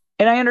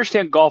 And I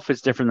understand golf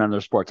is different than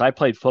other sports. I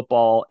played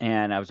football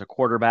and I was a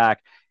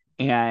quarterback.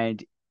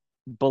 And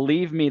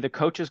believe me, the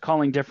coach is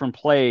calling different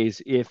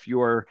plays if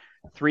you're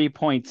 3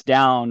 points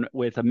down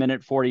with a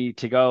minute 40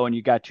 to go and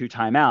you got 2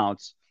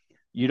 timeouts.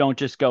 You don't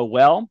just go,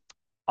 well,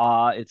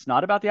 it's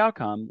not about the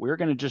outcome. We're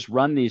going to just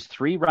run these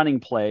 3 running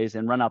plays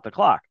and run out the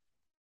clock.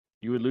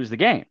 You would lose the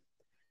game.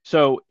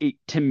 So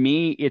to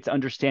me, it's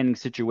understanding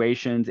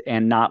situations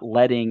and not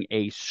letting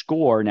a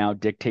score now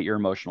dictate your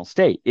emotional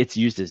state. It's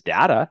used as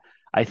data.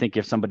 I think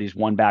if somebody's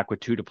one back with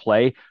 2 to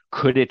play,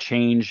 could it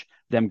change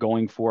them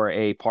going for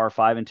a par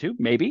 5 and 2?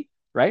 Maybe,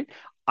 right?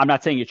 I'm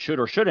not saying it should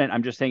or shouldn't.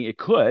 I'm just saying it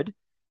could.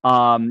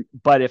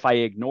 But if I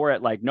ignore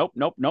it, like, nope,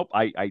 nope, nope,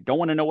 I don't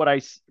want to know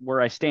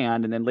where I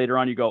stand. And then later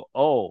on you go,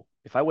 oh,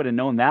 if I would have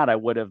known that, I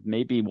would have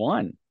maybe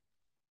won.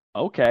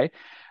 Okay.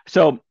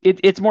 So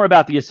it's more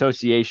about the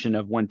association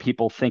of when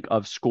people think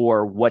of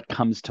score, what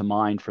comes to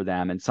mind for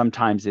them. And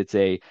sometimes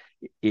it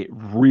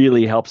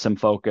really helps them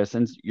focus.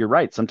 And you're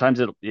right. Sometimes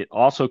it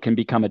also can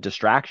become a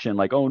distraction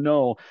like, oh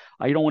no,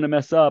 I don't want to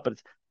mess up. But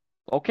it's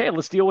okay.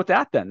 Let's deal with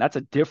that then. That's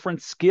a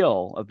different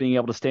skill of being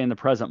able to stay in the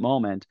present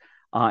moment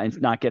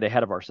and not get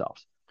ahead of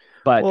ourselves.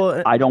 But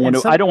Well, I and don't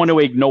want to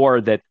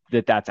ignore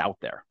that's out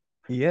there.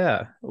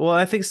 yeah. Well,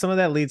 I think some of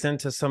that leads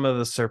into some of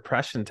the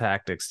suppression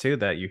tactics too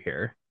that you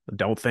hear.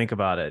 Don't think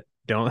about it.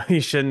 Don't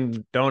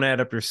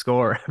add up your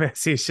score. I mean, I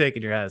see you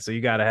shaking your head, so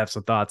you got to have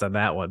some thoughts on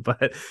that one.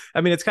 But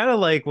I mean, it's kind of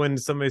like when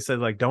somebody said,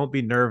 like, don't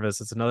be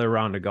nervous. It's another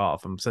round of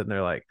golf. I'm sitting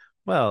there like,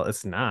 well,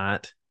 it's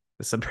not.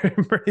 It's a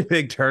pretty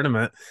big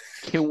tournament.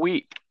 Can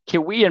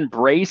we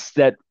embrace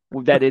that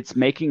it's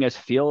making us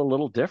feel a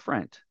little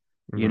different?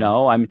 You Hmm.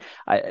 know,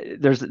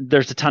 there's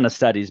a ton of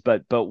studies,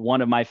 but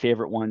one of my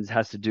favorite ones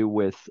has to do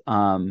with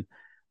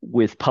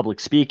with public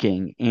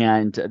speaking,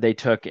 and they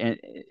took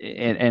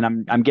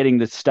and I'm getting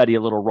this study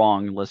a little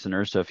wrong,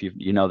 listeners. So if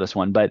you know this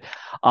one, but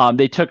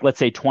they took, let's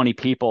say, 20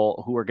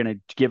 people who are going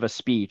to give a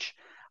speech,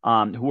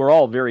 who are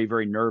all very,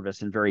 very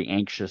nervous and very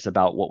anxious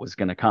about what was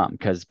going to come,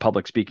 because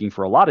public speaking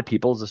for a lot of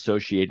people is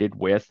associated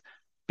with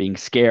being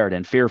scared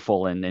and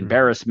fearful and Mhm.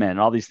 embarrassment and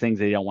all these things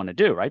they don't want to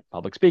do, right?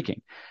 Public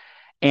speaking.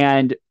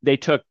 And they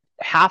took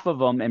half of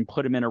them and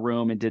put them in a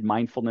room and did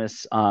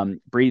mindfulness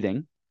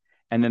breathing,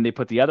 and then they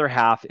put the other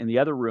half in the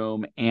other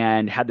room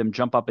and had them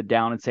jump up and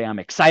down and say, I'm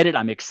excited,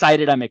 I'm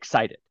excited, I'm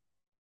excited.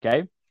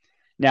 Okay.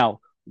 Now,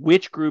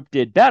 which group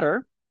did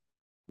better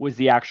was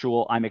the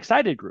actual I'm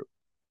excited group.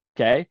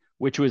 Okay.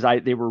 Which was,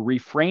 they were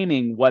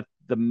reframing what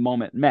the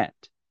moment meant.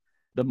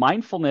 The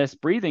mindfulness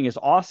breathing is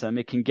awesome.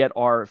 It can get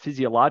our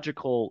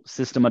physiological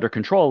system under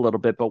control a little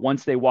bit, but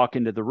once they walk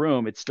into the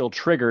room, it's still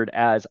triggered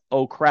as,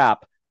 oh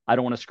crap, I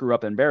don't want to screw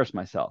up and embarrass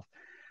myself.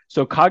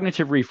 So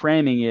cognitive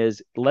reframing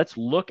is, let's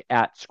look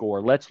at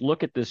score, let's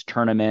look at this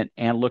tournament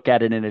and look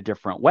at it in a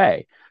different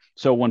way.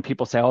 So when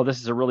people say, oh, this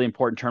is a really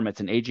important tournament,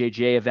 it's an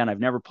AJGA event, I've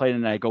never played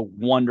in it, I go,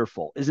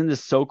 wonderful. Isn't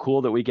this so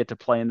cool that we get to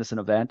play in this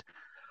event?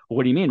 Well,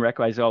 what do you mean, Rick?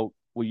 I go,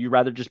 will you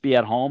rather just be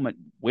at home and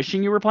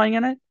wishing you were playing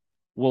in it?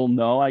 Well,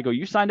 no. I go,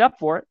 you signed up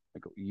for it. I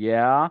go,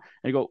 yeah. And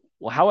I go,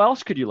 well, how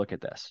else could you look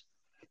at this?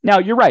 Now,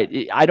 you're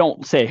right. I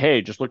don't say,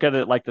 hey, just look at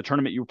it like the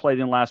tournament you played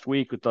in last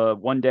week with the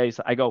one day.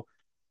 I go,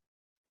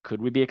 could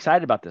we be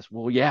excited about this?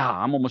 Well, yeah,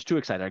 I'm almost too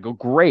excited. I go,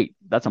 great.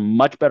 That's a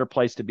much better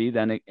place to be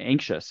than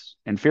anxious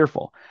and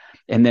fearful.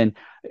 And then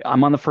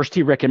I'm on the first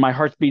tee, Rick, and my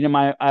heart's beating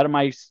out of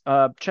my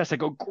chest. I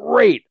go,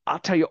 great. I'll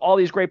tell you all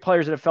these great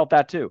players that have felt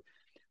that too.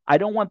 I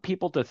don't want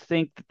people to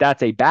think that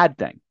that's a bad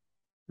thing,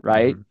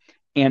 right? Mhm.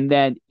 And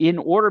then in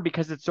order,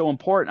 because it's so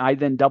important, I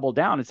then double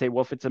down and say,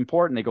 well, if it's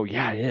important, they go,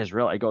 yeah, it is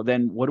really. I go,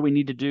 then what do we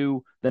need to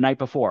do the night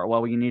before?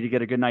 Well, we need to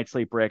get a good night's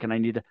sleep, Rick. And I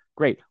need to,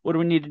 great. What do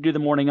we need to do the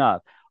morning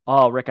of?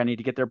 Oh, Rick, I need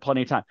to get there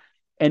plenty of time.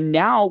 And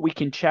now we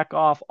can check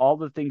off all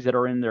the things that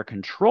are in their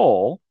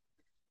control.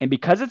 And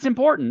because it's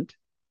important,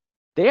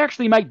 they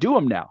actually might do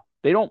them now.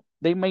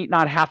 They might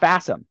not half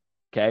ass them.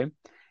 Okay.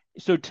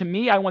 So to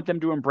me, I want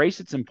them to embrace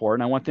it's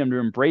important. I want them to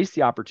embrace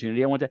the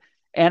opportunity.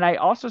 And I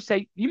also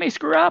say, you may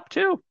screw up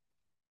too.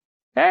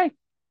 Hey,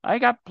 I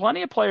got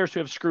plenty of players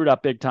who have screwed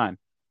up big time.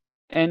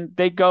 And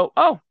they go,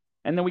 oh,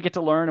 and then we get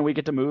to learn and we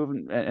get to move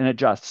and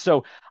adjust.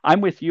 So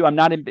I'm with you. I'm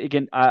not in,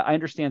 again, I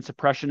understand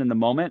suppression in the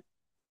moment.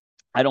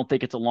 I don't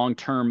think it's a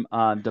long-term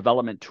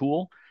development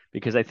tool,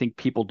 because I think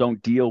people don't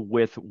deal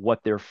with what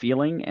they're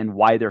feeling and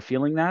why they're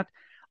feeling that.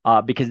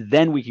 Because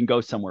then we can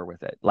go somewhere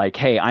with it. Like,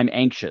 hey, I'm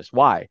anxious.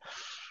 Why?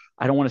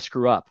 I don't want to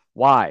screw up.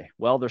 Why?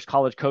 Well, there's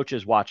college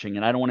coaches watching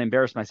and I don't want to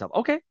embarrass myself.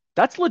 Okay,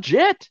 that's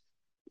legit.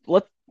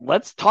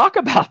 Let's talk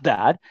about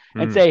that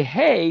and Mm. say,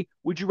 hey,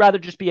 would you rather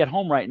just be at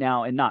home right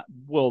now and not?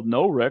 Well,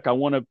 no, Rick, I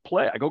want to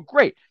play. I go,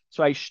 great.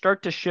 So I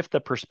start to shift the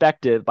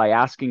perspective by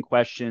asking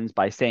questions,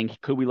 by saying,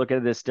 could we look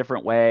at this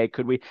different way?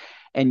 Could we?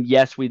 And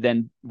yes, we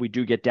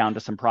do get down to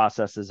some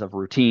processes of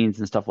routines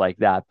and stuff like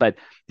that. But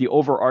the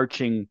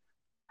overarching,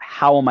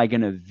 how am I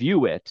going to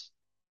view it,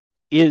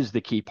 is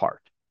the key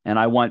part. And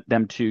I want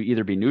them to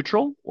either be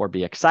neutral or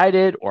be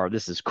excited or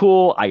this is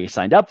cool. I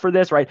signed up for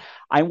this, right?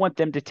 I want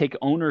them to take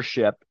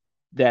ownership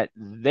that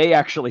they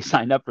actually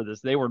signed up for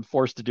this. They weren't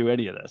forced to do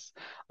any of this.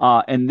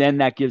 And then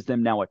that gives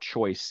them now a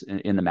choice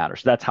in the matter.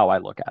 So that's how I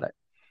look at it.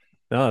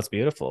 No, that's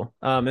beautiful.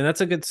 And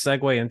that's a good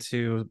segue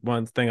into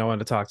one thing I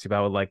wanted to talk to you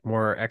about, with like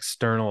more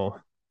external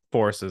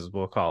forces,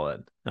 we'll call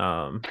it.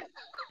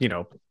 You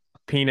know,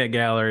 peanut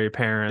gallery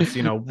parents,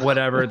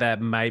 whatever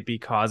that might be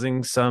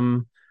causing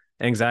some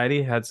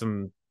anxiety. Had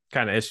some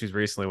kind of issues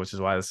recently, which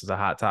is why this is a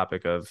hot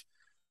topic of,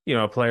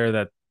 a player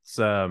that's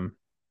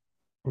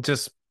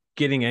just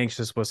getting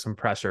anxious with some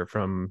pressure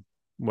from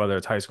whether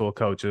it's high school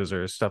coaches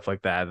or stuff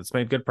like that. It's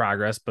made good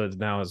progress, but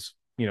now is,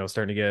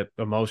 starting to get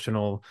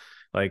emotional,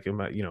 like, am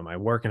I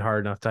working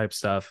hard enough type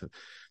stuff.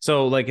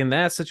 So like in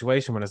that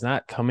situation, when it's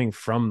not coming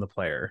from the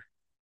player,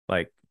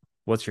 like,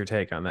 what's your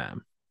take on that?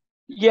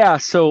 Yeah.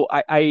 So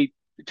I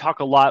talk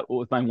a lot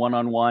with my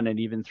one-on-one, and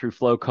even through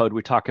flow code,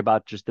 we talk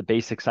about just the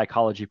basic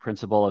psychology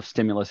principle of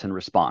stimulus and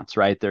response,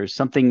 right? There's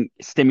something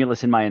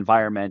stimulus in my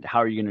environment. How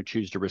are you going to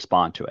choose to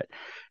respond to it?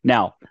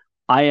 Now,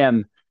 I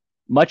am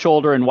much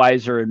older and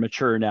wiser and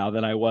mature now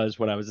than I was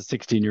when I was a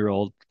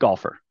 16-year-old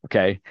golfer.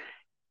 Okay.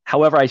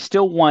 However, I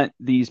still want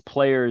these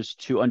players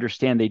to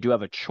understand they do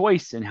have a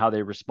choice in how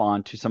they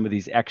respond to some of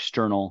these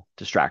external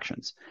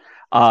distractions.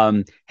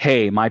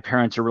 Hey, my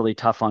parents are really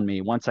tough on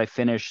me. Once I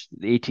finish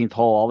the 18th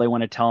hole, all they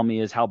want to tell me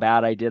is how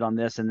bad I did on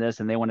this and this,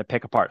 and they want to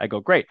pick apart. I go,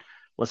 great.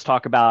 Let's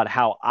talk about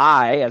how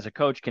I, as a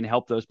coach, can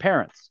help those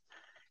parents.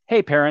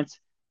 Hey, parents,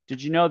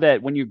 did you know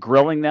that when you're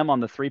grilling them on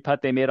the three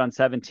putt they made on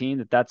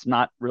 17, that's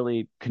not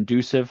really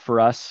conducive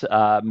for us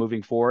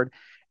moving forward?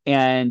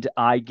 And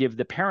I give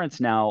the parents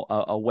now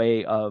a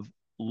way of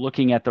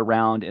looking at the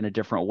round in a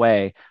different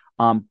way.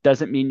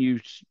 Doesn't mean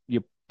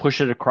you push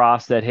it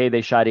across that, hey,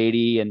 they shot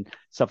 80 and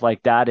stuff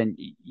like that, and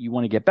you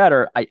want to get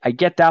better. I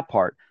get that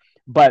part,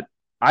 but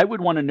I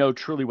would want to know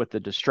truly what the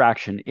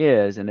distraction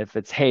is. And if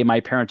it's, hey, my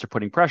parents are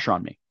putting pressure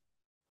on me.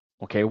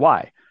 Okay,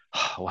 why?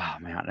 Oh, wow,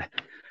 man.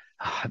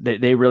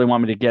 They really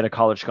want me to get a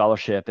college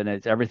scholarship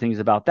and everything's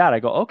about that.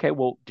 I go, okay,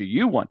 well, do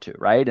you want to?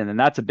 Right. And then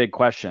that's a big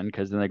question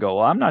because then they go,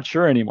 well, I'm not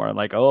sure anymore. I'm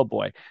like, oh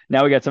boy,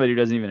 now we got somebody who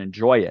doesn't even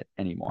enjoy it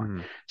anymore.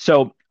 Mm.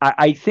 So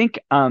I think,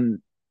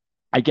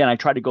 again, I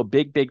try to go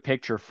big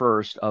picture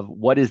first of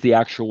what is the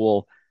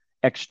actual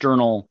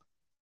external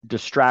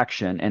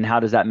distraction and how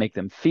does that make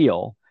them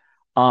feel?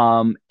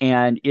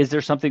 And is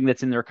there something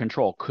that's in their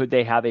control? Could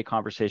they have a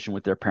conversation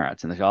with their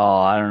parents? And they go, oh,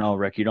 I don't know,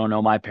 Rick, you don't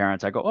know my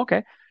parents. I go,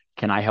 okay,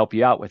 can I help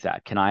you out with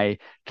that? Can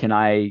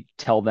I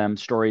tell them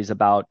stories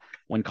about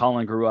when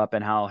Colin grew up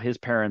and how his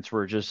parents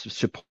were just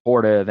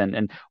supportive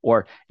and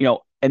or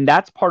and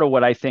that's part of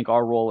what I think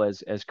our role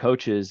as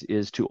coaches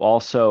is to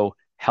also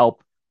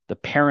help the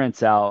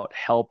parents out,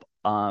 help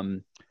uh,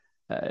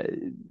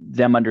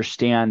 them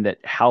understand that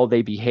how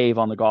they behave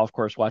on the golf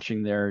course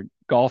watching their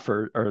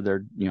golfer or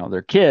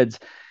their kids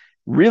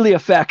really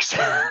affects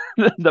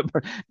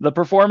the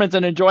performance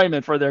and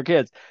enjoyment for their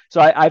kids. So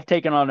I've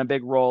taken on a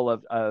big role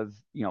of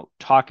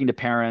talking to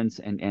parents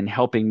and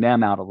helping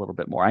them out a little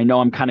bit more. I know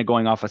I'm kind of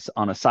going off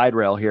on a side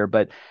rail here,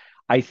 but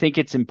I think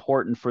it's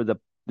important for the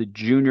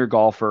junior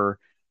golfer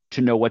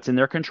to know what's in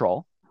their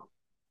control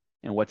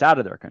and what's out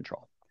of their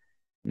control.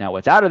 Now,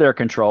 what's out of their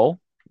control,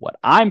 what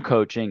I'm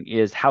coaching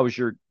is how is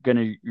your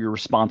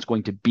response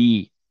going to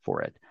be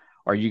for it?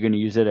 Are you going to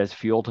use it as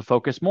fuel to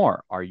focus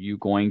more? Are you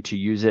going to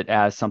use it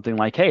as something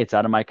like, hey, it's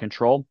out of my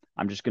control.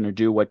 I'm just going to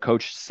do what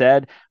coach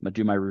said. I'm going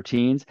to do my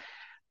routines.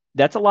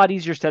 That's a lot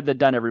easier said than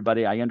done,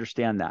 everybody. I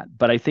understand that.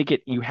 But I think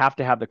you have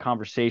to have the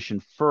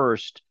conversation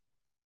first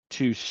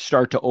to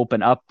start to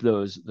open up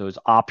those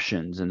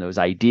options and those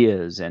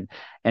ideas and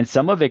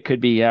some of it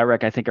could be, yeah,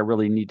 Rick, I think I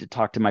really need to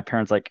talk to my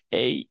parents, like,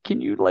 hey, can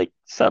you like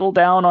settle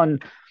down on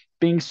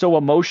being so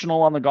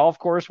emotional on the golf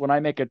course when I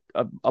make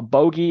a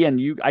bogey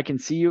and I can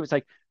see you. It's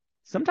like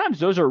sometimes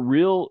those are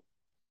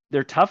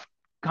they're tough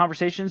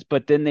conversations,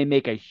 but then they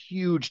make a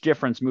huge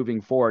difference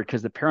moving forward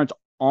because the parents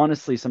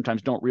honestly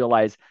sometimes don't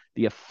realize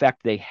the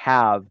effect they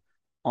have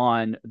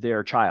on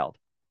their child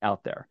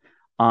out there.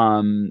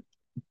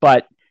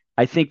 But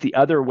I think the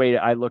other way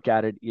I look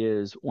at it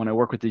is when I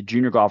work with the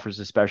junior golfers,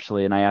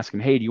 especially, and I ask them,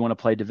 hey, do you want to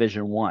play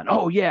Division One?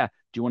 Oh, yeah.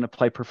 Do you want to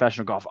play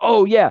professional golf?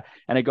 Oh, yeah.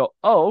 And I go,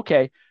 oh,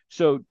 okay.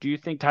 So do you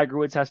think Tiger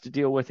Woods has to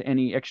deal with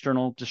any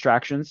external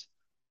distractions?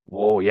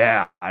 Oh,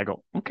 yeah. I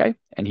go, okay.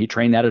 And he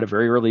trained that at a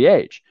very early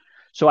age.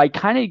 So I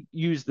kind of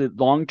use the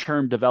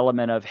long-term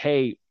development of,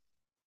 hey,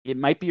 it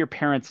might be your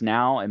parents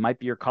now, it might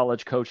be your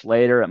college coach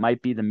later, it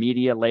might be the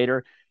media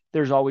later.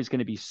 There's always going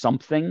to be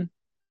something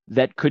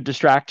that could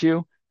distract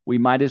you. We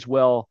might as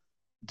well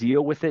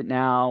deal with it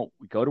now.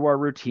 We go to our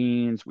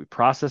routines, we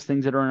process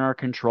things that are in our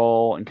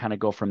control and kind of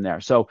go from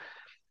there. So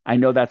I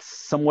know that's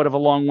somewhat of a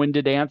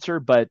long-winded answer,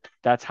 but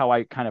that's how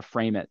I kind of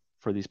frame it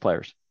for these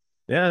players.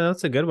 Yeah,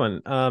 that's a good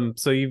one.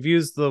 So you've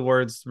used the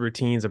words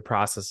routines and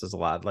processes a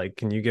lot. Like,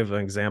 can you give an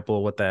example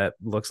of what that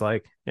looks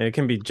like? And it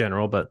can be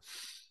general, but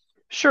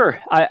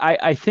Sure.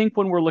 I think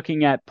when we're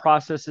looking at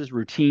processes,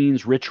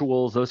 routines,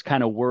 rituals, those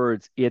kind of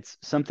words, it's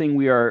something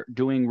we are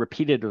doing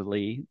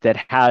repeatedly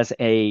that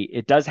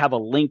it does have a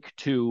link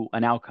to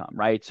an outcome,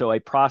 right? So a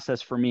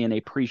process for me in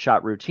a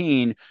pre-shot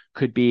routine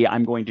could be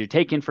I'm going to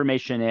take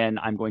information in,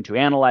 I'm going to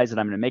analyze it,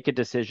 I'm going to make a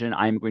decision,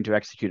 I'm going to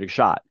execute a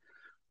shot.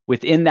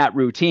 Within that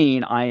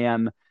routine, I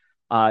am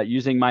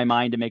using my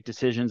mind to make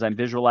decisions. I'm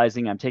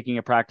visualizing. I'm taking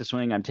a practice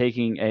swing. I'm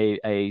taking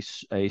a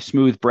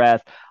smooth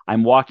breath.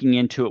 I'm walking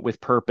into it with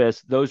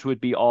purpose. Those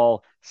would be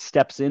all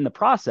steps in the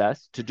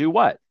process to do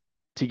what?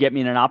 To get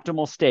me in an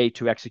optimal state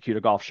to execute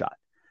a golf shot.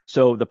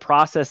 So the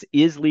process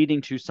is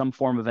leading to some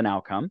form of an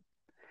outcome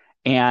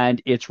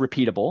and it's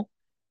repeatable.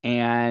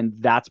 And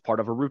that's part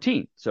of a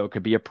routine. So it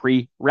could be a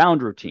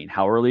pre-round routine.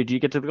 How early do you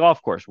get to the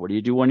golf course? What do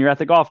you do when you're at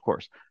the golf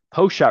course?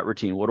 Post-shot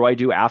routine. What do I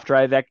do after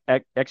I've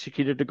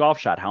executed a golf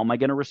shot? How am I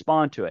going to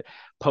respond to it?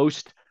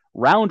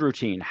 Post-round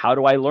routine. How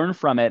do I learn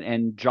from it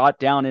and jot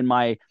down in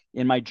my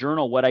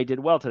journal what I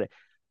did well today?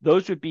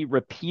 Those would be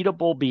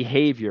repeatable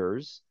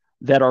behaviors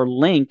that are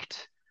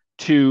linked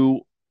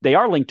to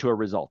a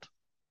result.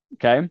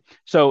 Okay.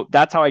 So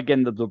that's how,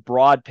 again, the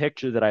broad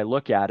picture that I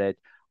look at it.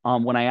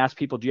 When I ask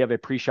people, do you have a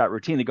pre-shot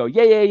routine? They go,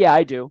 yeah,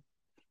 I do.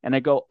 And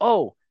I go,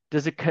 oh, do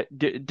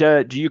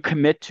you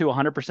commit to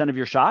 100% of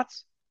your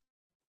shots?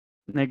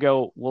 And they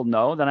go, well,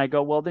 no. Then I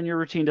go, well, then your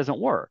routine doesn't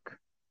work.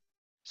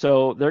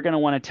 So they're going to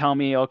want to tell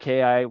me,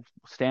 okay, I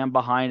stand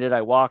behind it.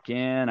 I walk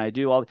in, I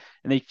do all,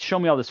 and they show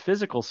me all this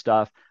physical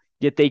stuff,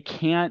 yet they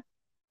can't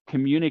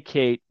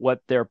communicate what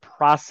their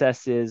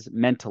process is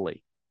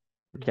mentally.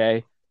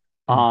 Okay.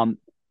 One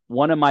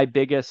of my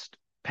biggest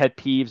pet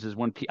peeves is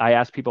when I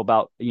ask people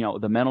about,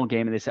 the mental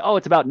game and they say, oh,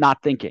 it's about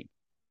not thinking.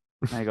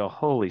 And I go,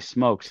 holy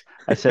smokes.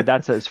 I said,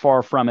 that's as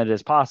far from it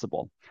as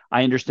possible.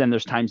 I understand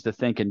there's times to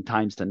think and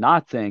times to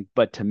not think,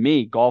 but to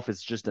me, golf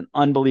is just an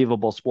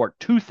unbelievable sport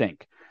to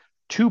think,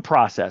 to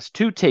process,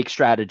 to take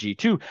strategy,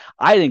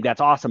 I think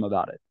that's awesome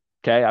about it.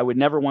 Okay. I would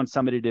never want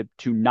somebody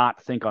to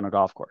not think on a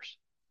golf course.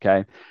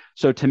 Okay.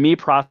 So to me,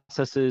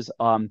 processes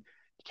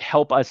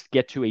help us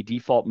get to a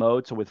default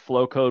mode. So with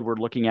flow code, we're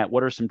looking at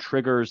what are some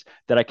triggers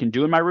that I can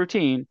do in my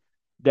routine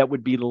that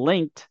would be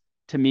linked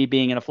to me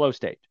being in a flow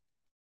state.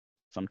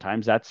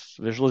 Sometimes that's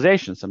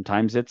visualization,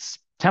 sometimes it's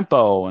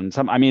tempo, and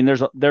some, I mean,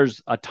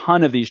 there's a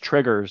ton of these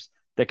triggers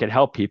that could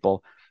help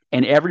people.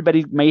 And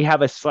everybody may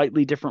have a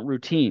slightly different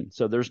routine.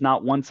 So there's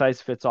not one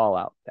size fits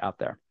all out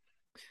there.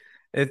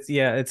 It's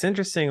yeah, it's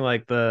interesting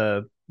like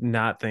the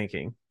not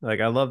thinking. Like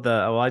I love the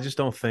well, I just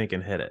don't think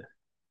and hit it.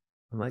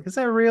 I'm like, is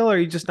that real or are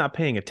you just not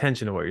paying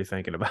attention to what you're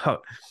thinking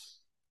about?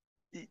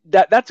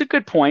 That's a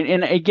good point.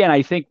 And again,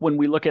 I think when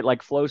we look at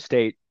like flow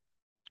state,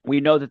 we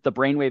know that the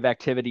brainwave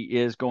activity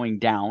is going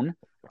down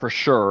for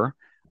sure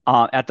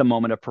at the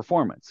moment of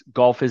performance.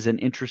 Golf is an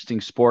interesting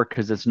sport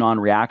because it's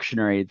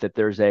non-reactionary. That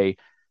there's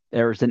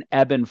an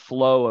ebb and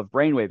flow of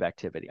brainwave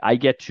activity. I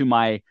get to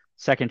my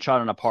second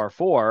shot on a par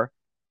four.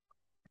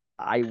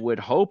 I would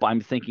hope I'm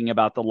thinking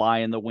about the lie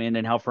and the wind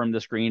and how firm the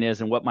screen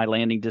is and what my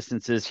landing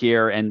distance is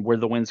here and where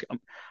the wind's.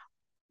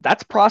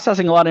 That's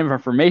processing a lot of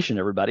information,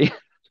 everybody.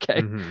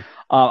 Okay. Mm-hmm.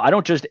 I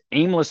don't just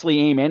aimlessly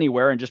aim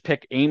anywhere and just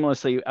pick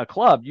aimlessly a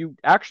club. You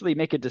actually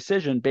make a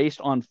decision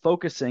based on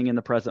focusing in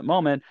the present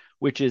moment,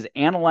 which is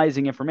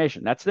analyzing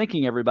information. That's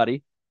thinking,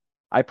 everybody.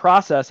 I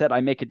process it,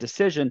 I make a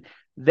decision,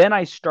 then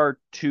I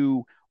start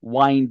to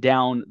wind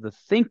down the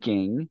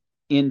thinking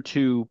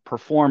into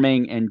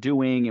performing and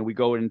doing, and we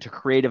go into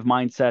creative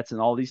mindsets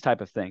and all these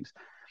type of things.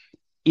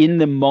 In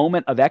the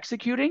moment of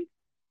executing,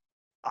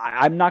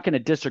 I'm not going to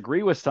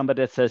disagree with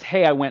somebody that says,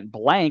 hey, I went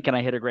blank and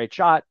I hit a great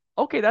shot.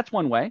 Okay, that's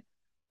one way.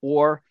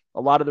 Or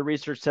a lot of the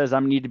research says I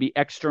need to be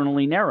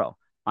externally narrow.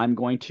 I'm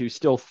going to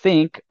still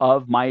think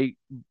of my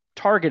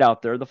target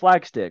out there, the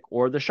flagstick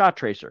or the shot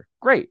tracer.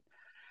 Great.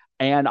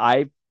 And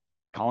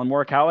Colin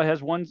Morikawa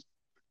has won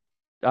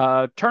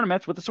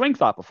tournaments with the swing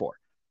thought before.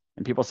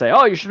 And people say,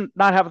 oh, you should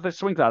not have the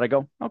swing thought. I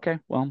go, okay,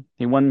 well,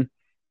 he won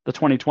the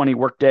 2020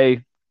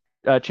 Workday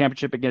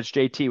championship against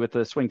JT with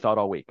the swing thought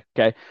all week.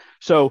 Okay.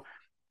 So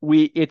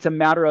it's a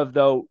matter of,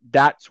 though,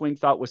 that swing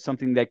thought was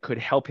something that could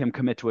help him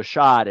commit to a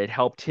shot. It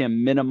helped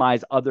him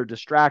minimize other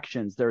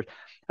distractions.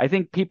 I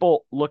think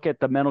people look at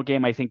the mental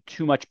game, I think,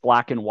 too much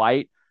black and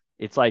white.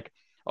 It's like,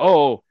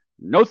 oh,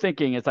 no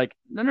thinking. It's like,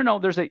 no.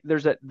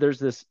 There's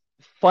this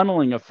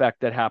funneling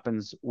effect that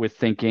happens with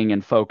thinking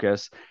and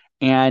focus.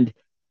 And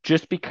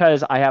just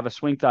because I have a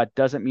swing thought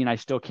doesn't mean I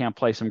still can't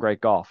play some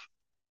great golf.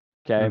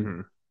 Okay.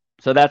 Mm-hmm.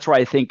 So that's where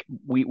I think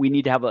we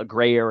need to have a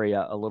gray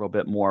area a little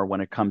bit more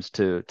when it comes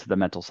to the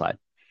mental side.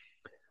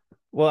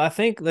 Well, I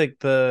think like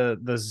the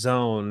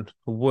zone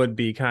would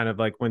be kind of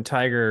like when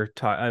Tiger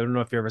I don't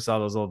know if you ever saw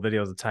those little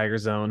videos of Tiger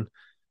Zone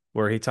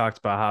where he talked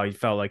about how he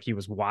felt like he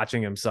was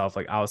watching himself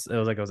like it was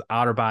like it was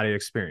outer body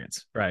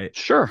experience, right?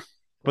 Sure.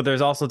 But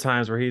there's also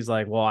times where he's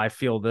like, well, I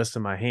feel this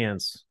in my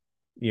hands,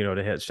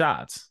 to hit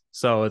shots.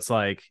 So it's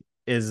like,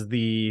 is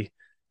the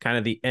kind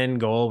of the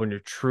end goal when you're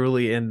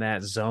truly in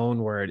that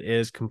zone where it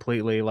is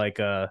completely like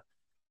I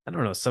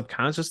don't know,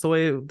 subconscious the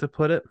way to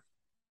put it?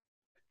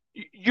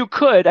 You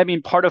could. I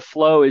mean, part of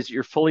flow is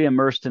you're fully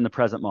immersed in the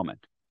present moment,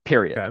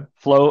 period. Okay.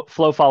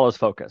 Flow follows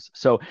focus.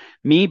 So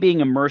me being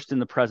immersed in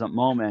the present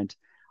moment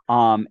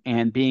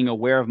and being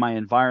aware of my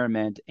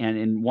environment. And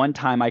in one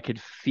time I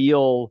could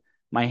feel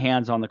my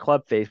hands on the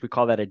club face. We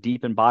call that a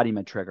deep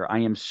embodiment trigger. I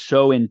am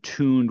so in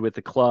tuned with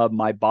the club,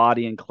 my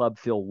body and club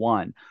feel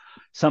one.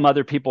 Some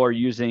other people are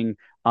using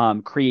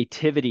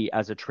creativity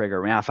as a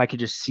trigger. Now, if I could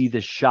just see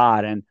this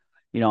shot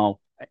you know,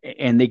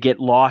 and they get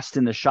lost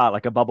in the shot,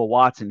 like a Bubba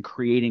Watson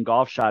creating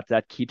golf shots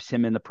that keeps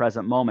him in the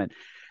present moment.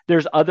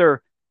 There's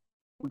other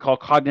we call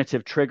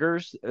cognitive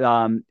triggers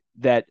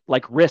that,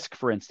 like risk,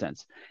 for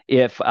instance.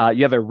 If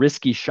you have a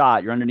risky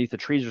shot, you're underneath the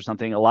trees or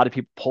something, a lot of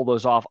people pull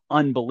those off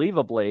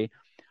unbelievably.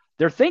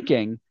 They're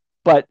thinking,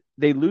 but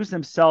they lose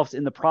themselves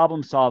in the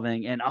problem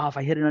solving. And if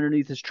I hit it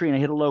underneath this tree and I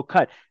hit a low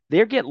cut,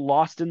 they get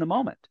lost in the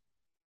moment.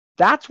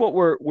 That's what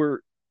we're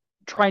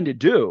trying to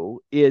do,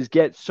 is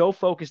get so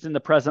focused in the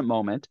present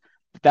moment.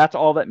 That's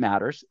all that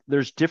matters.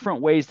 There's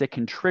different ways that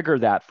can trigger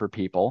that for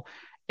people.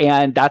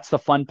 And that's the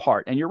fun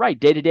part. And you're right,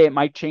 day to day, it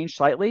might change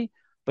slightly,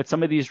 but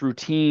some of these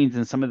routines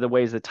and some of the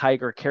ways that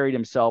Tiger carried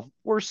himself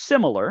were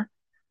similar.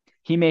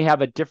 He may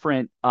have a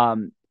different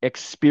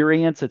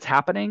experience that's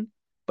happening,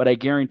 but I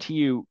guarantee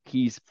you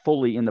he's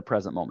fully in the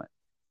present moment.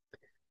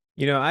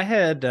 I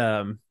had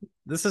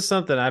this is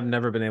something I've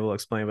never been able to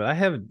explain, but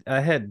I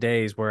had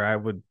days where I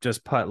would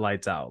just putt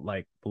lights out,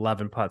 like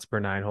 11 putts per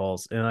 9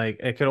 holes, and like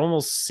I could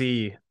almost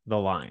see the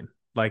line,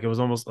 like it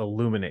was almost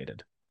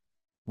illuminated.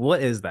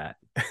 What is that?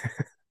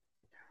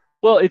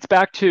 Well, it's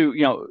back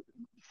to,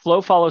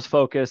 flow follows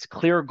focus.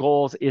 Clear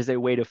goals is a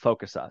way to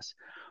focus us.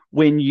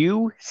 When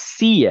you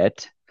see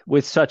it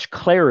with such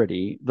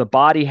clarity, the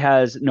body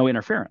has no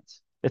interference.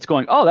 It's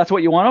going, oh, that's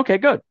what you want. Okay,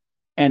 good.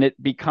 And it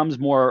becomes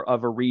more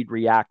of a read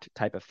react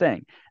type of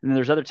thing. And then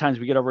there's other times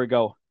we get over and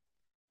go,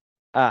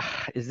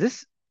 is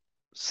this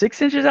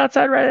 6 inches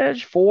outside right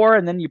edge, 4,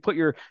 and then you put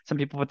some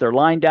people put their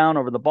line down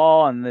over the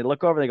ball and they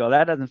look over, they go,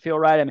 that doesn't feel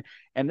right. I mean,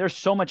 and there's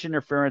so much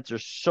interference,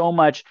 there's so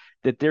much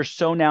that they're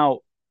so now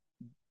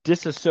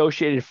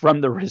disassociated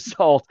from the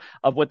result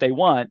of what they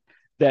want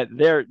that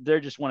they're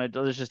just want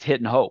to just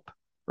hit and hope,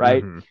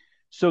 right? Mm-hmm.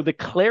 So the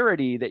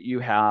clarity that you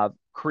have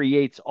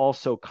creates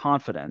also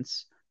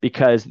confidence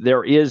because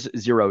there is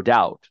zero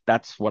doubt.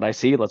 That's what I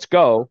see. Let's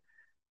go.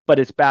 But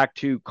it's back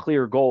to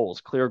clear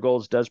goals. Clear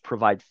goals does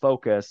provide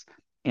focus,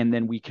 and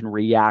then we can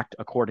react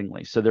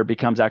accordingly. So there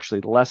becomes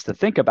actually less to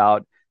think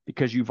about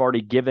because you've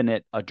already given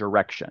it a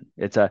direction.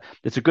 It's a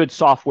good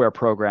software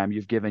program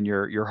you've given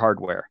your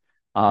hardware.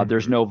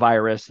 There's Mm-hmm. no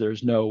virus.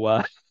 There's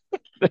no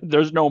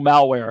there's no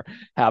malware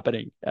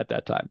happening at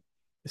that time.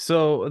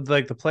 So,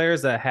 like the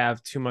players that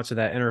have too much of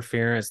that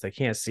interference, they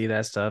can't see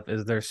that stuff.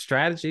 Is there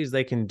strategies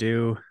they can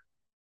do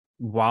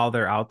while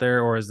they're out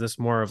there, or is this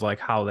more of like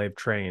how they've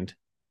trained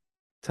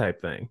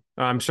type thing?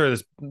 I'm sure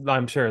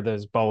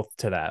there's both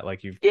to that.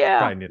 Like you've Yeah,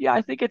 probably need. yeah,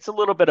 I think it's a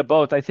little bit of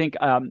both. I think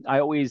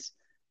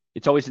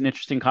it's always an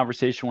interesting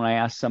conversation when I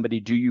ask somebody,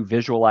 do you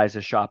visualize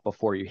a shot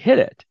before you hit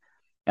it?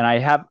 And I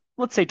have,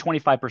 let's say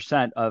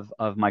 25%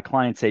 of my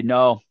clients say,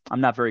 no,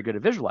 I'm not very good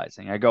at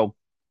visualizing. I go,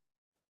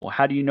 well,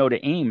 how do you know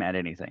to aim at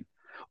anything?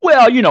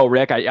 Well,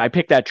 Rick, I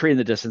picked that tree in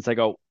the distance. I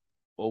go,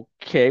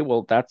 okay,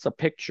 well, that's a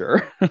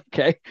picture.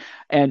 Okay.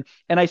 And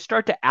I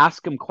start to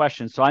ask them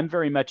questions. So I'm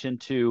very much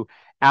into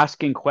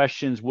asking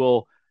questions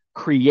will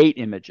create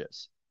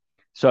images.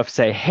 So if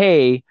say,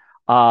 hey,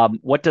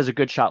 what does a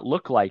good shot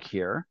look like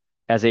here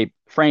as a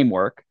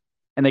framework?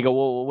 And they go,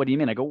 well, what do you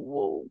mean? I go,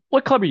 well,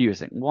 what club are you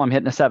using? Well, I'm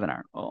hitting a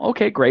 7-iron.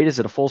 Okay, great. Is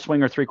it a full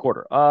swing or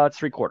three-quarter? It's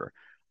three-quarter.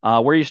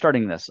 Where are you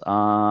starting this?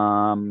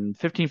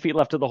 15 feet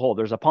left of the hole.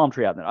 There's a palm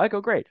tree out there. I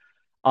go, great.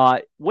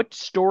 What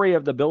story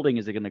of the building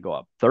is it going to go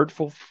up? Third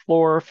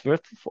floor,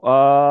 fifth? Yeah,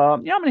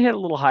 I'm going to hit a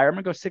little higher. I'm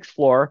going to go sixth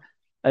floor.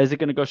 Is it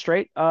going to go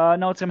straight?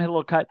 No, it's going to hit a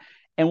little cut.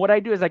 And what I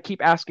do is I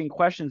keep asking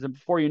questions, and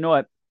before you know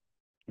it,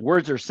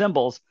 words are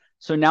symbols.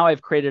 So now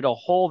I've created a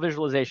whole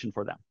visualization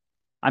for them.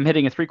 I'm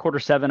hitting a three-quarter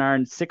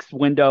 7-iron, sixth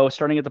window,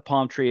 starting at the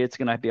palm tree. It's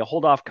going to be a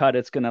hold off cut.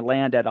 It's going to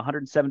land at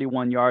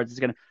 171 yards.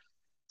 It's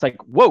like,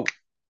 whoa,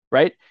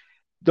 right?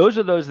 Those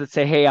are those that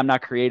say, hey, I'm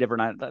not creative or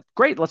not.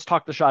 Great. Let's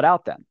talk the shot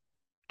out then.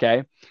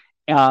 Okay.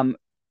 Um,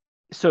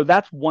 so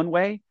that's one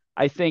way.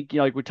 I think,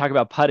 like we talk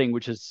about putting,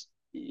 which is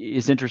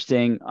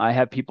interesting. I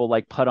have people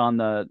like putt on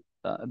the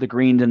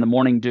green in the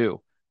morning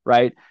dew,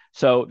 right?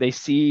 So they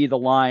see the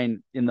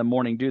line in the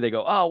morning dew, they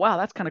go, oh wow,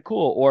 that's kind of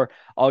cool. Or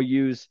I'll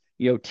use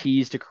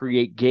tees to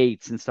create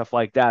gates and stuff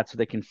like that, so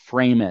they can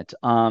frame it.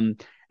 And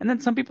then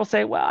some people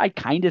say, well, I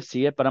kind of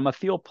see it, but I'm a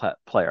field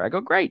player. I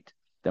go, great.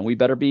 Then we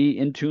better be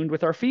in tune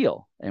with our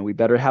feel, and we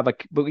better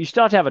but you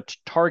still have to have a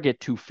target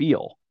to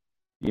feel,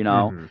 you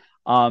know.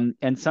 Mm-hmm.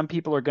 And some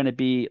people are going to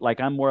be like,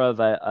 I'm more of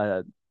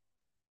a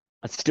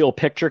still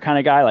picture kind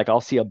of guy. Like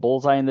I'll see a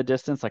bullseye in the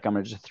distance, like I'm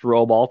going to just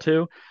throw a ball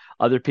to.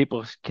 Other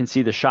people can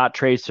see the shot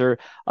tracer.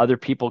 Other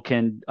people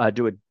can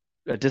do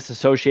a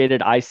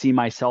disassociated. I see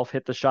myself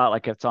hit the shot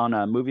like it's on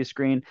a movie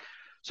screen.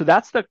 So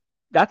that's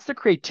the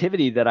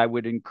creativity that I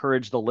would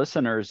encourage the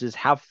listeners is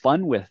have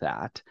fun with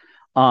that.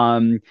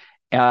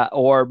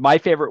 Or my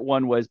favorite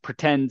one was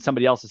pretend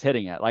somebody else is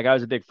hitting it. Like I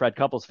was a big Fred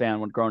Couples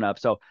fan when growing up.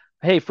 So,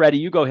 hey, Freddie,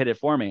 you go hit it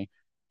for me.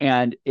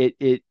 And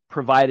it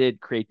provided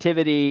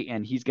creativity,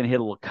 and he's going to hit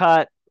a little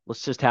cut.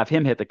 Let's just have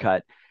him hit the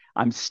cut.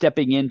 I'm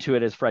stepping into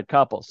it as Fred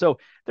Couples. So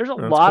there's a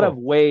That's lot of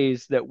cool.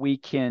 ways that we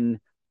can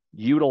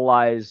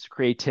utilize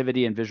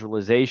creativity and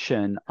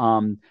visualization.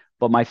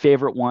 But my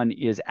favorite one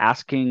is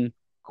asking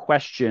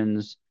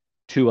questions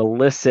to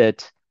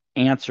elicit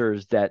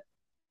answers that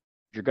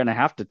you're going to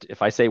have to,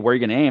 if I say, where are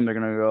you going to aim? They're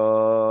going to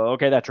go,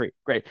 okay, that tree.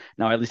 Great.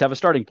 Now I at least have a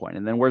starting point.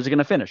 And then where's it going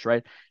to finish?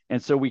 Right.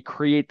 And so we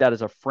create that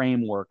as a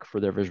framework for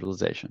their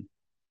visualization.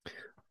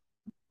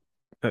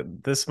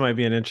 This might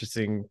be an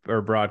interesting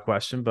or broad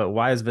question, but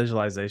why is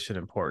visualization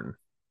important?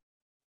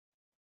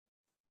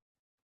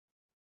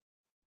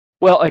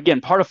 Well,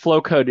 again, part of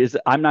flow code is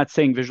I'm not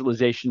saying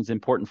visualization is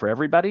important for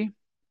everybody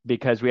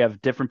because we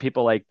have different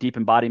people like deep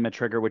embodiment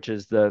trigger, which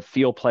is the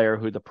feel player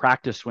who the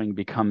practice swing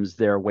becomes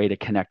their way to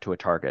connect to a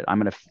target. I'm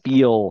going to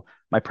feel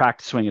my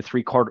practice swing a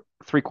three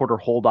quarter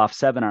hold off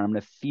 7-iron. I'm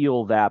going to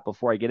feel that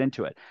before I get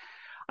into it.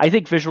 I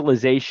think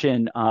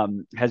visualization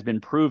has been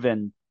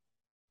proven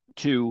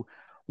to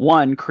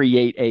one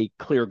create a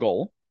clear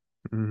goal.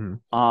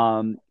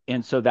 Mm-hmm.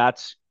 And so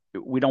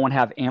we don't want to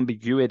have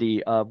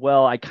ambiguity of,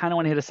 well, I kind of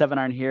want to hit a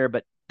 7-iron here,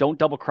 but don't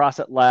double cross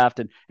it left.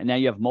 And now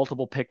you have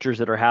multiple pictures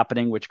that are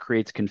happening, which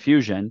creates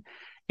confusion.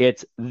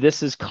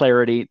 This is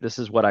clarity. This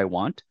is what I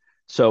want.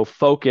 So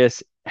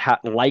focus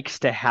likes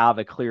to have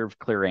a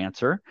clear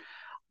answer.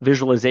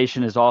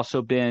 Visualization has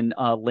also been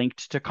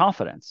linked to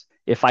confidence.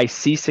 If I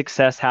see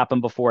success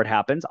happen before it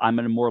happens, I'm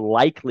going to more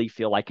likely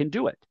feel I can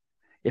do it.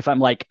 If I'm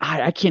like,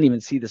 I can't even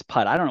see this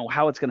putt, I don't know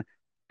how it's going to,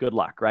 good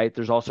luck, right?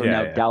 There's also Yeah,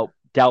 now yeah.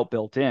 doubt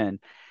built in.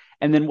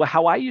 And then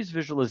how I use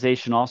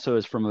visualization also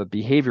is from a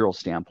behavioral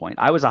standpoint.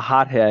 I was a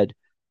hothead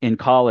in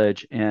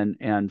college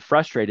and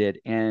frustrated,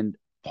 and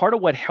part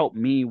of what helped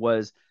me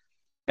was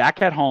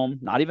back at home,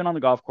 not even on the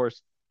golf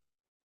course,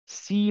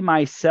 see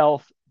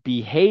myself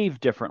behave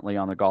differently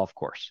on the golf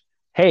course.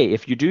 Hey,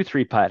 if you do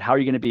three putt, how are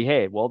you going to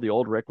behave? Well, the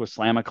old Rick was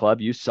slam a club,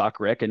 you suck,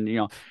 Rick.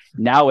 And,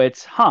 now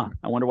it's, I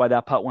wonder why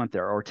that putt went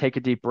there, or take a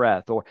deep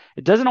breath. Or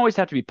it doesn't always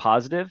have to be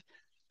positive,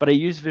 but I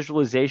use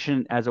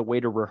visualization as a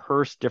way to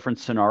rehearse different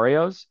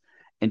scenarios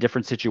in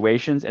different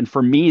situations. And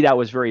for me, that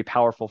was very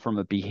powerful from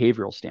a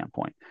behavioral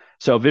standpoint.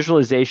 So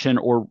visualization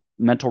or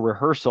mental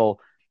rehearsal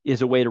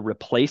is a way to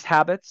replace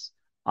habits.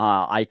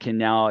 I can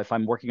now, if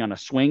I'm working on a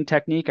swing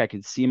technique, I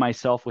can see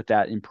myself with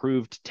that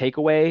improved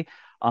takeaway.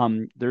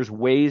 There's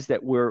ways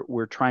that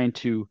we're trying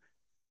to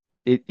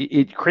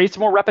it creates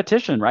more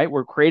repetition, right?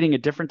 We're creating a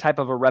different type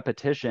of a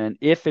repetition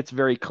if it's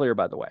very clear,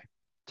 by the way.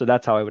 So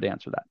that's how I would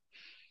answer that.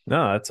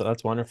 No,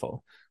 that's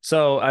wonderful.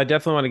 So I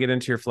definitely want to get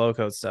into your flow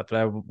code stuff, but I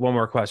have one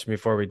more question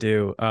before we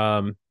do.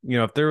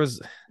 If there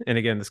was, and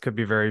again, this could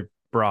be very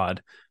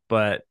broad,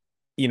 but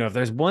if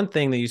there's one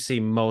thing that you see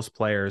most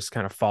players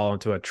kind of fall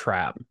into a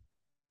trap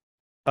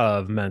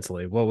of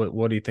mentally,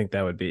 what do you think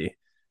that would be?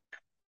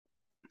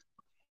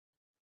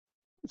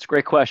 It's a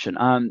great question.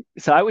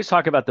 So I always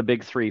talk about the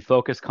big three: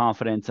 focus,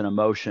 confidence, and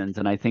emotions,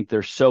 and I think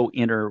they're so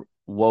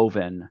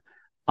interwoven.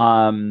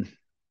 Um,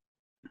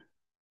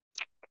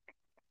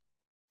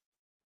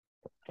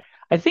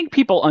 I think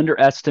people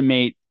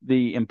underestimate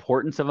the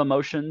importance of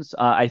emotions.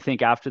 I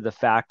think after the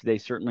fact, they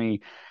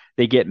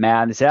get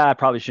mad and say, I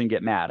probably shouldn't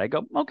get mad. I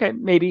go, okay,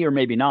 maybe or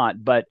maybe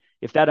not. But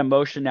if that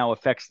emotion now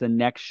affects the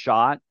next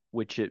shot,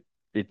 which it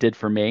did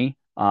for me,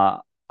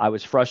 I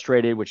was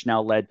frustrated, which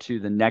now led to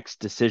the next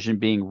decision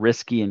being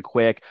risky and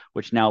quick,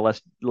 which now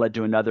led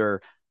to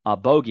another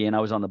bogey, and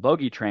I was on the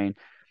bogey train.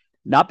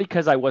 Not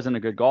because I wasn't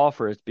a good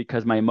golfer, it's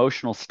because my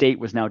emotional state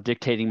was now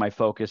dictating my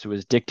focus. It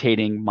was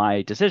dictating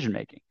my decision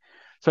making.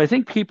 So I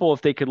think people,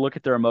 if they could look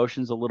at their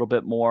emotions a little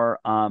bit more,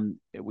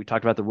 we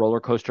talked about the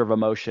roller coaster of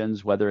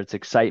emotions, whether it's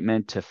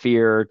excitement to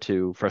fear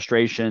to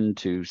frustration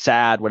to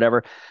sad,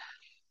 whatever.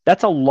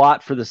 That's a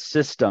lot for the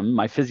system,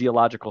 my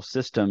physiological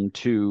system,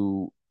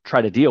 to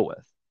try to deal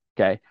with.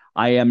 Okay.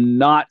 I am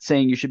not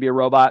saying you should be a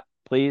robot,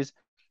 please,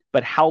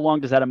 but how long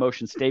does that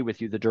emotion stay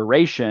with you? The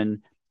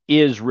duration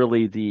is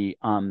really the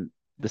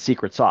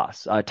secret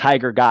sauce.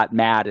 Tiger got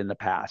mad in the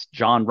past.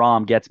 John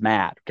Rahm gets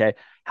mad. Okay.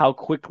 How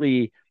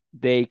quickly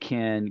they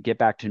can get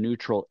back to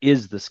neutral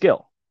is the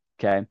skill.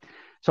 Okay.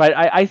 So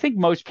I think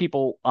most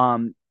people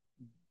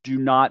do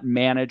not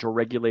manage or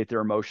regulate their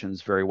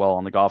emotions very well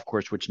on the golf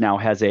course, which now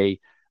has a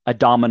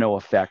domino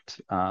effect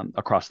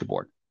across the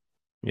board.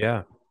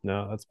 Yeah,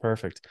 no, that's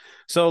perfect.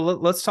 So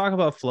let's talk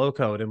about flow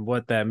code and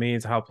what that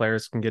means, how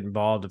players can get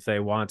involved if they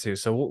want to.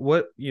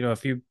 So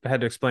if you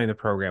had to explain the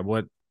program,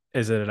 what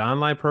is it, an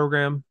online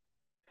program?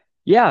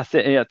 Yeah,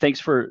 thanks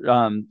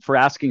for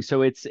asking.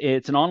 So it's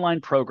an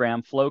online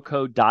program,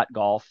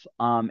 flowcode.golf,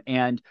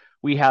 and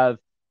we have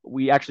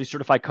we actually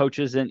certify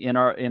coaches in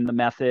the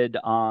method.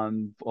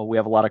 Well, we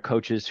have a lot of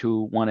coaches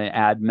who want to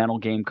add mental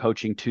game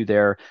coaching to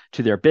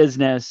their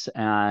business,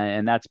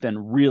 and that's been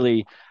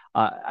really.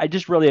 I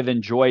just really have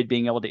enjoyed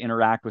being able to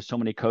interact with so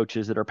many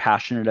coaches that are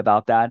passionate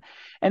about that.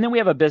 And then we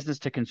have a business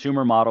to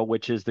consumer model,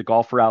 which is the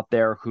golfer out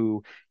there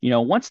who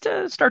wants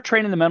to start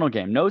training the mental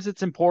game, knows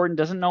it's important,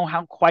 doesn't know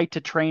how quite to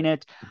train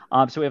it.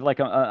 So we have like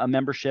a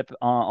membership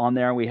on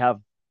there. We have,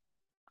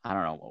 I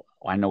don't know,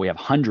 I know we have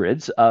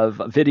hundreds of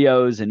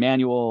videos and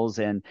manuals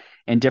and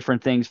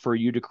different things for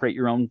you to create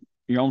your own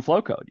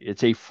flow code.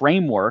 It's a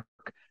framework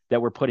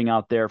that we're putting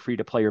out there for you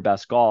to play your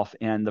best golf.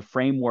 And the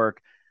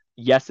framework,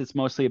 yes, it's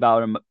mostly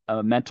about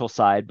a mental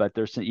side, but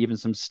there's even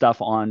some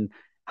stuff on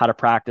how to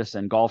practice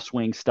and golf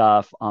swing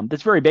stuff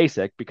that's very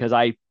basic because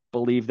I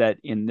believe that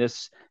in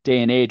this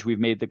day and age, we've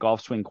made the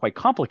golf swing quite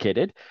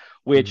complicated,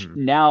 which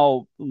Mm-hmm.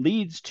 now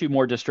leads to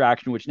more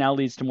distraction, which now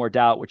leads to more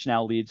doubt, which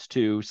now leads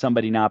to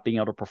somebody not being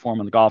able to perform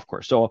on the golf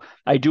course. So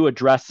I do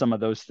address some of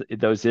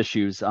those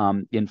issues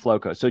in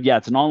Flowco. So yeah,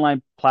 it's an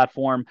online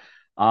platform.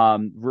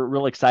 We're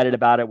really excited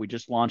about it. We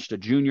just launched a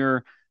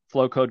junior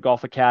Flow Code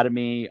Golf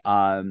Academy.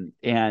 And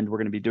we're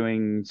going to be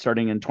doing,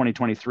 starting in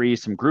 2023,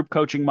 some group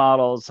coaching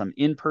models, some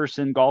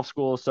in-person golf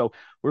schools. So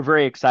we're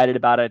very excited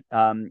about it.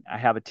 I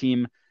have a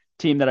team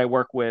that I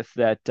work with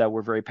that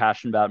we're very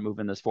passionate about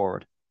moving this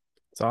forward.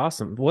 It's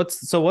awesome.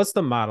 What's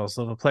the model?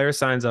 So if a player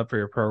signs up for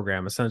your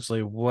program,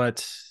 essentially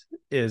what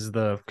is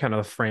the kind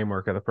of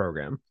framework of the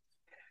program?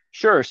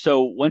 Sure.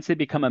 So once they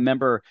become a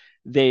member,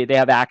 they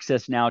have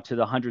access now to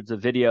the hundreds of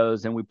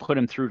videos, and we put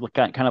them through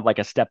kind of like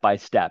a step by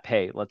step.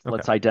 Hey, Okay.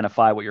 let's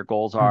identify what your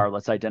goals are.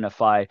 Let's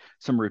identify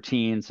some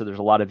routines. So there's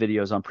a lot of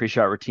videos on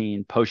pre-shot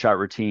routine, post-shot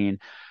routine.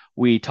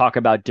 We talk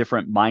about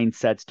different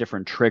mindsets,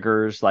 different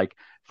triggers. Like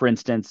for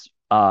instance,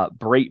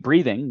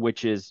 breathing,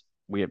 which is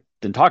we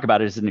didn't talk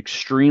about it, is an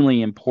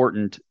extremely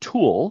important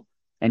tool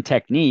and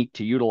technique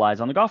to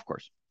utilize on the golf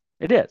course.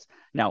 It is.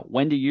 Now,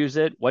 when to use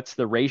it? What's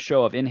the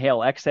ratio of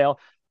inhale, exhale?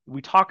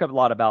 We talk a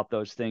lot about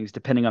those things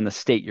depending on the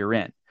state you're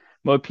in.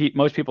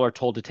 Most people are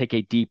told to take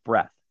a deep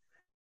breath.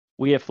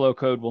 We at Flow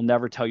Code will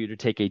never tell you to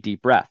take a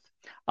deep breath.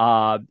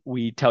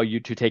 We tell you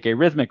to take a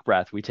rhythmic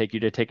breath. We take you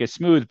to take a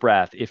smooth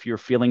breath. If you're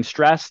feeling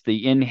stressed,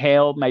 the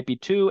inhale might be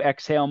 2,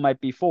 exhale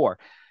might be 4.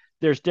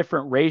 There's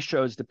different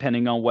ratios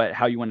depending on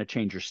how you want to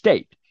change your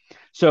state.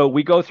 So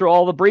we go through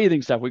all the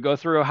breathing stuff. We go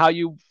through how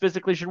you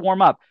physically should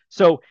warm up.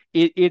 So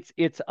it's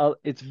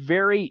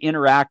very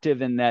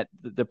interactive in that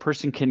the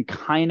person can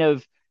kind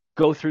of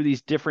go through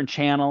these different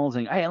channels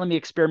and, hey, let me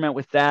experiment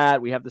with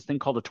that. We have this thing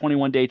called a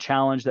 21-day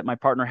challenge that my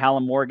partner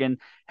Hallam Morgan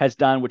has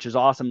done, which is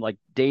awesome. Like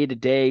day to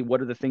day,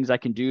 what are the things I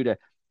can do to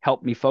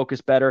help me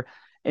focus better?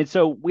 And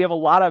so we have a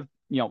lot of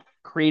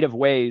creative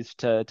ways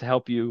to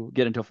help you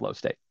get into a flow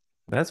state.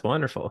 That's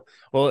wonderful.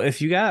 Well,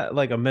 if you got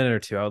like a minute or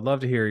two, I would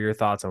love to hear your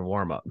thoughts on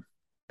warm up,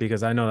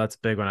 because I know that's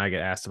a big one I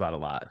get asked about a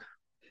lot.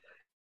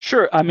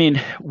 Sure. I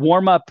mean,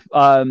 warm up,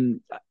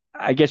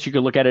 I guess you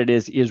could look at it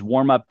as, is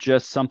warm up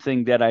just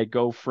something that I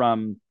go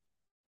from,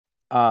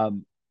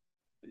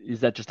 is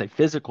that just a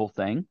physical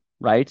thing,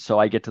 right? So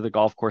I get to the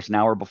golf course an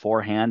hour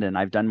beforehand and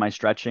I've done my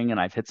stretching and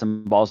I've hit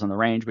some balls on the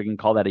range. We can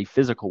call that a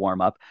physical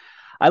warm up.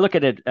 I look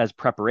at it as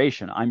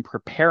preparation. I'm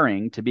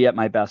preparing to be at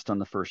my best on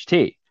the first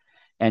tee.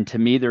 And to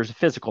me, there's a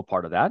physical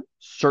part of that,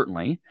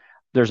 certainly.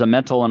 There's a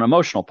mental and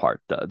emotional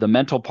part. The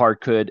mental part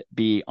could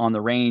be on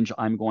the range.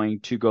 I'm going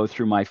to go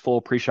through my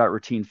full pre-shot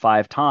routine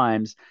 5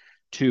 times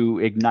to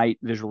ignite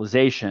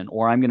visualization,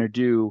 or I'm going to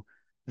do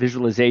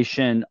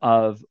visualization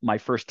of my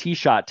first tee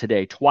shot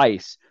today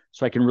twice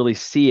so I can really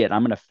see it.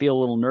 I'm going to feel a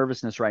little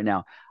nervousness right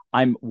now.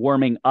 I'm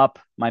warming up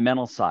my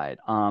mental side.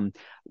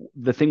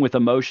 The thing with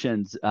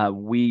emotions,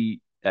 we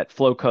at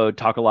Flow Code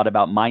talk a lot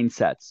about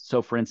mindsets.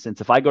 So for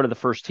instance, if I go to the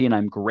first tee and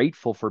I'm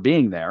grateful for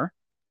being there,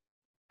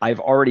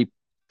 I've already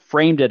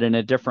framed it in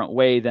a different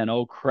way than,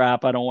 oh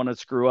crap, I don't want to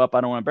screw up.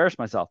 I don't want to embarrass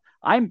myself.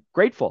 I'm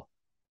grateful.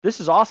 This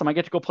is awesome. I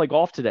get to go play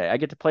golf today. I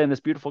get to play in this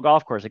beautiful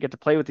golf course. I get to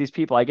play with these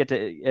people. I get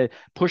to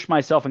push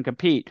myself and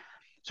compete.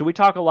 So we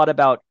talk a lot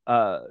about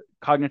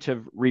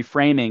cognitive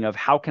reframing of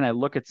how can I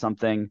look at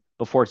something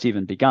before it's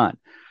even begun.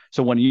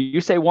 So when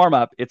you say warm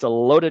up, it's a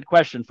loaded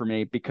question for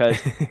me, because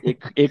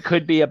it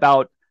could be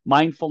about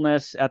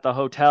mindfulness at the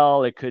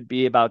hotel. It could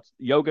be about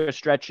yoga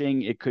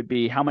stretching. It could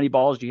be how many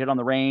balls do you hit on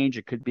the range.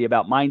 It could be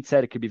about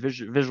mindset. It could be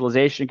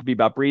visualization. It could be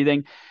about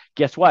breathing.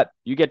 Guess what?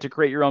 You get to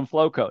create your own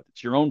flow code.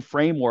 It's your own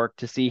framework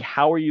to see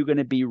how are you going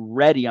to be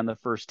ready on the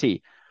first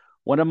tee.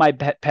 One of my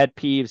pet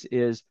peeves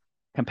is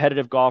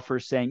competitive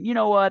golfers saying, you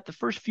know what, the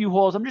first few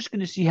holes, I'm just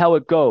going to see how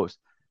it goes.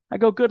 I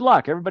go, good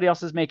luck. Everybody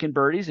else is making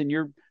birdies and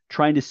you're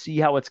trying to see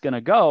how it's going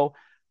to go.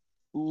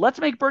 Let's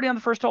make birdie on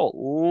the first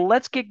hole.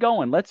 Let's get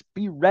going. Let's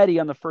be ready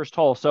on the first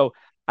hole. So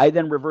I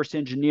then reverse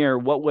engineer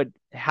what would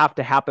have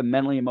to happen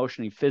mentally,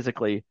 emotionally,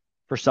 physically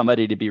for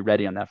somebody to be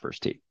ready on that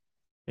first tee.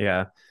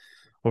 Yeah.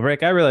 Well,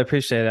 Rick, I really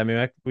appreciate it. I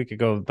mean, we could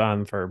go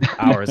on for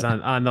hours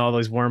on all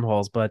those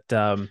wormholes, but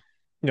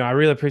I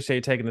really appreciate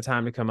you taking the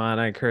time to come on.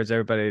 I encourage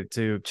everybody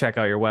to check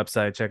out your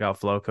website, check out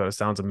Flow Code. It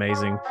sounds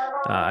amazing.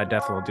 I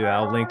definitely will do that.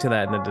 I'll link to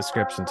that in the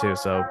description too,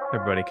 so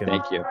everybody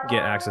can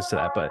get access to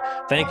that. But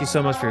thank you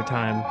so much for your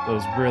time. It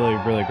was really,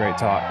 really great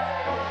talk.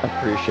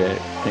 Appreciate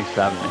it. Thanks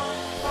for having me.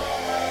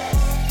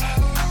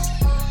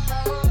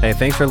 Hey,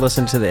 thanks for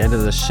listening to the end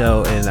of the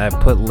show, and I've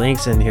put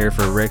links in here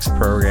for Rick's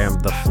program,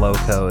 the Flow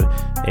Code,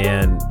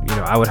 and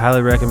I would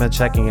highly recommend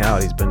checking it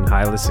out. He's been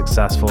highly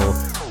successful.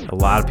 A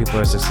lot of people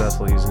are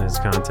successful using his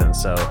content,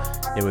 so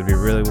it would be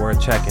really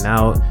worth checking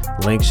out.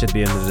 Link should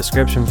be in the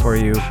description for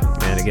you.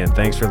 And again,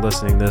 thanks for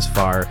listening this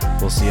far.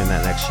 We'll see you in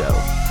that next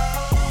show.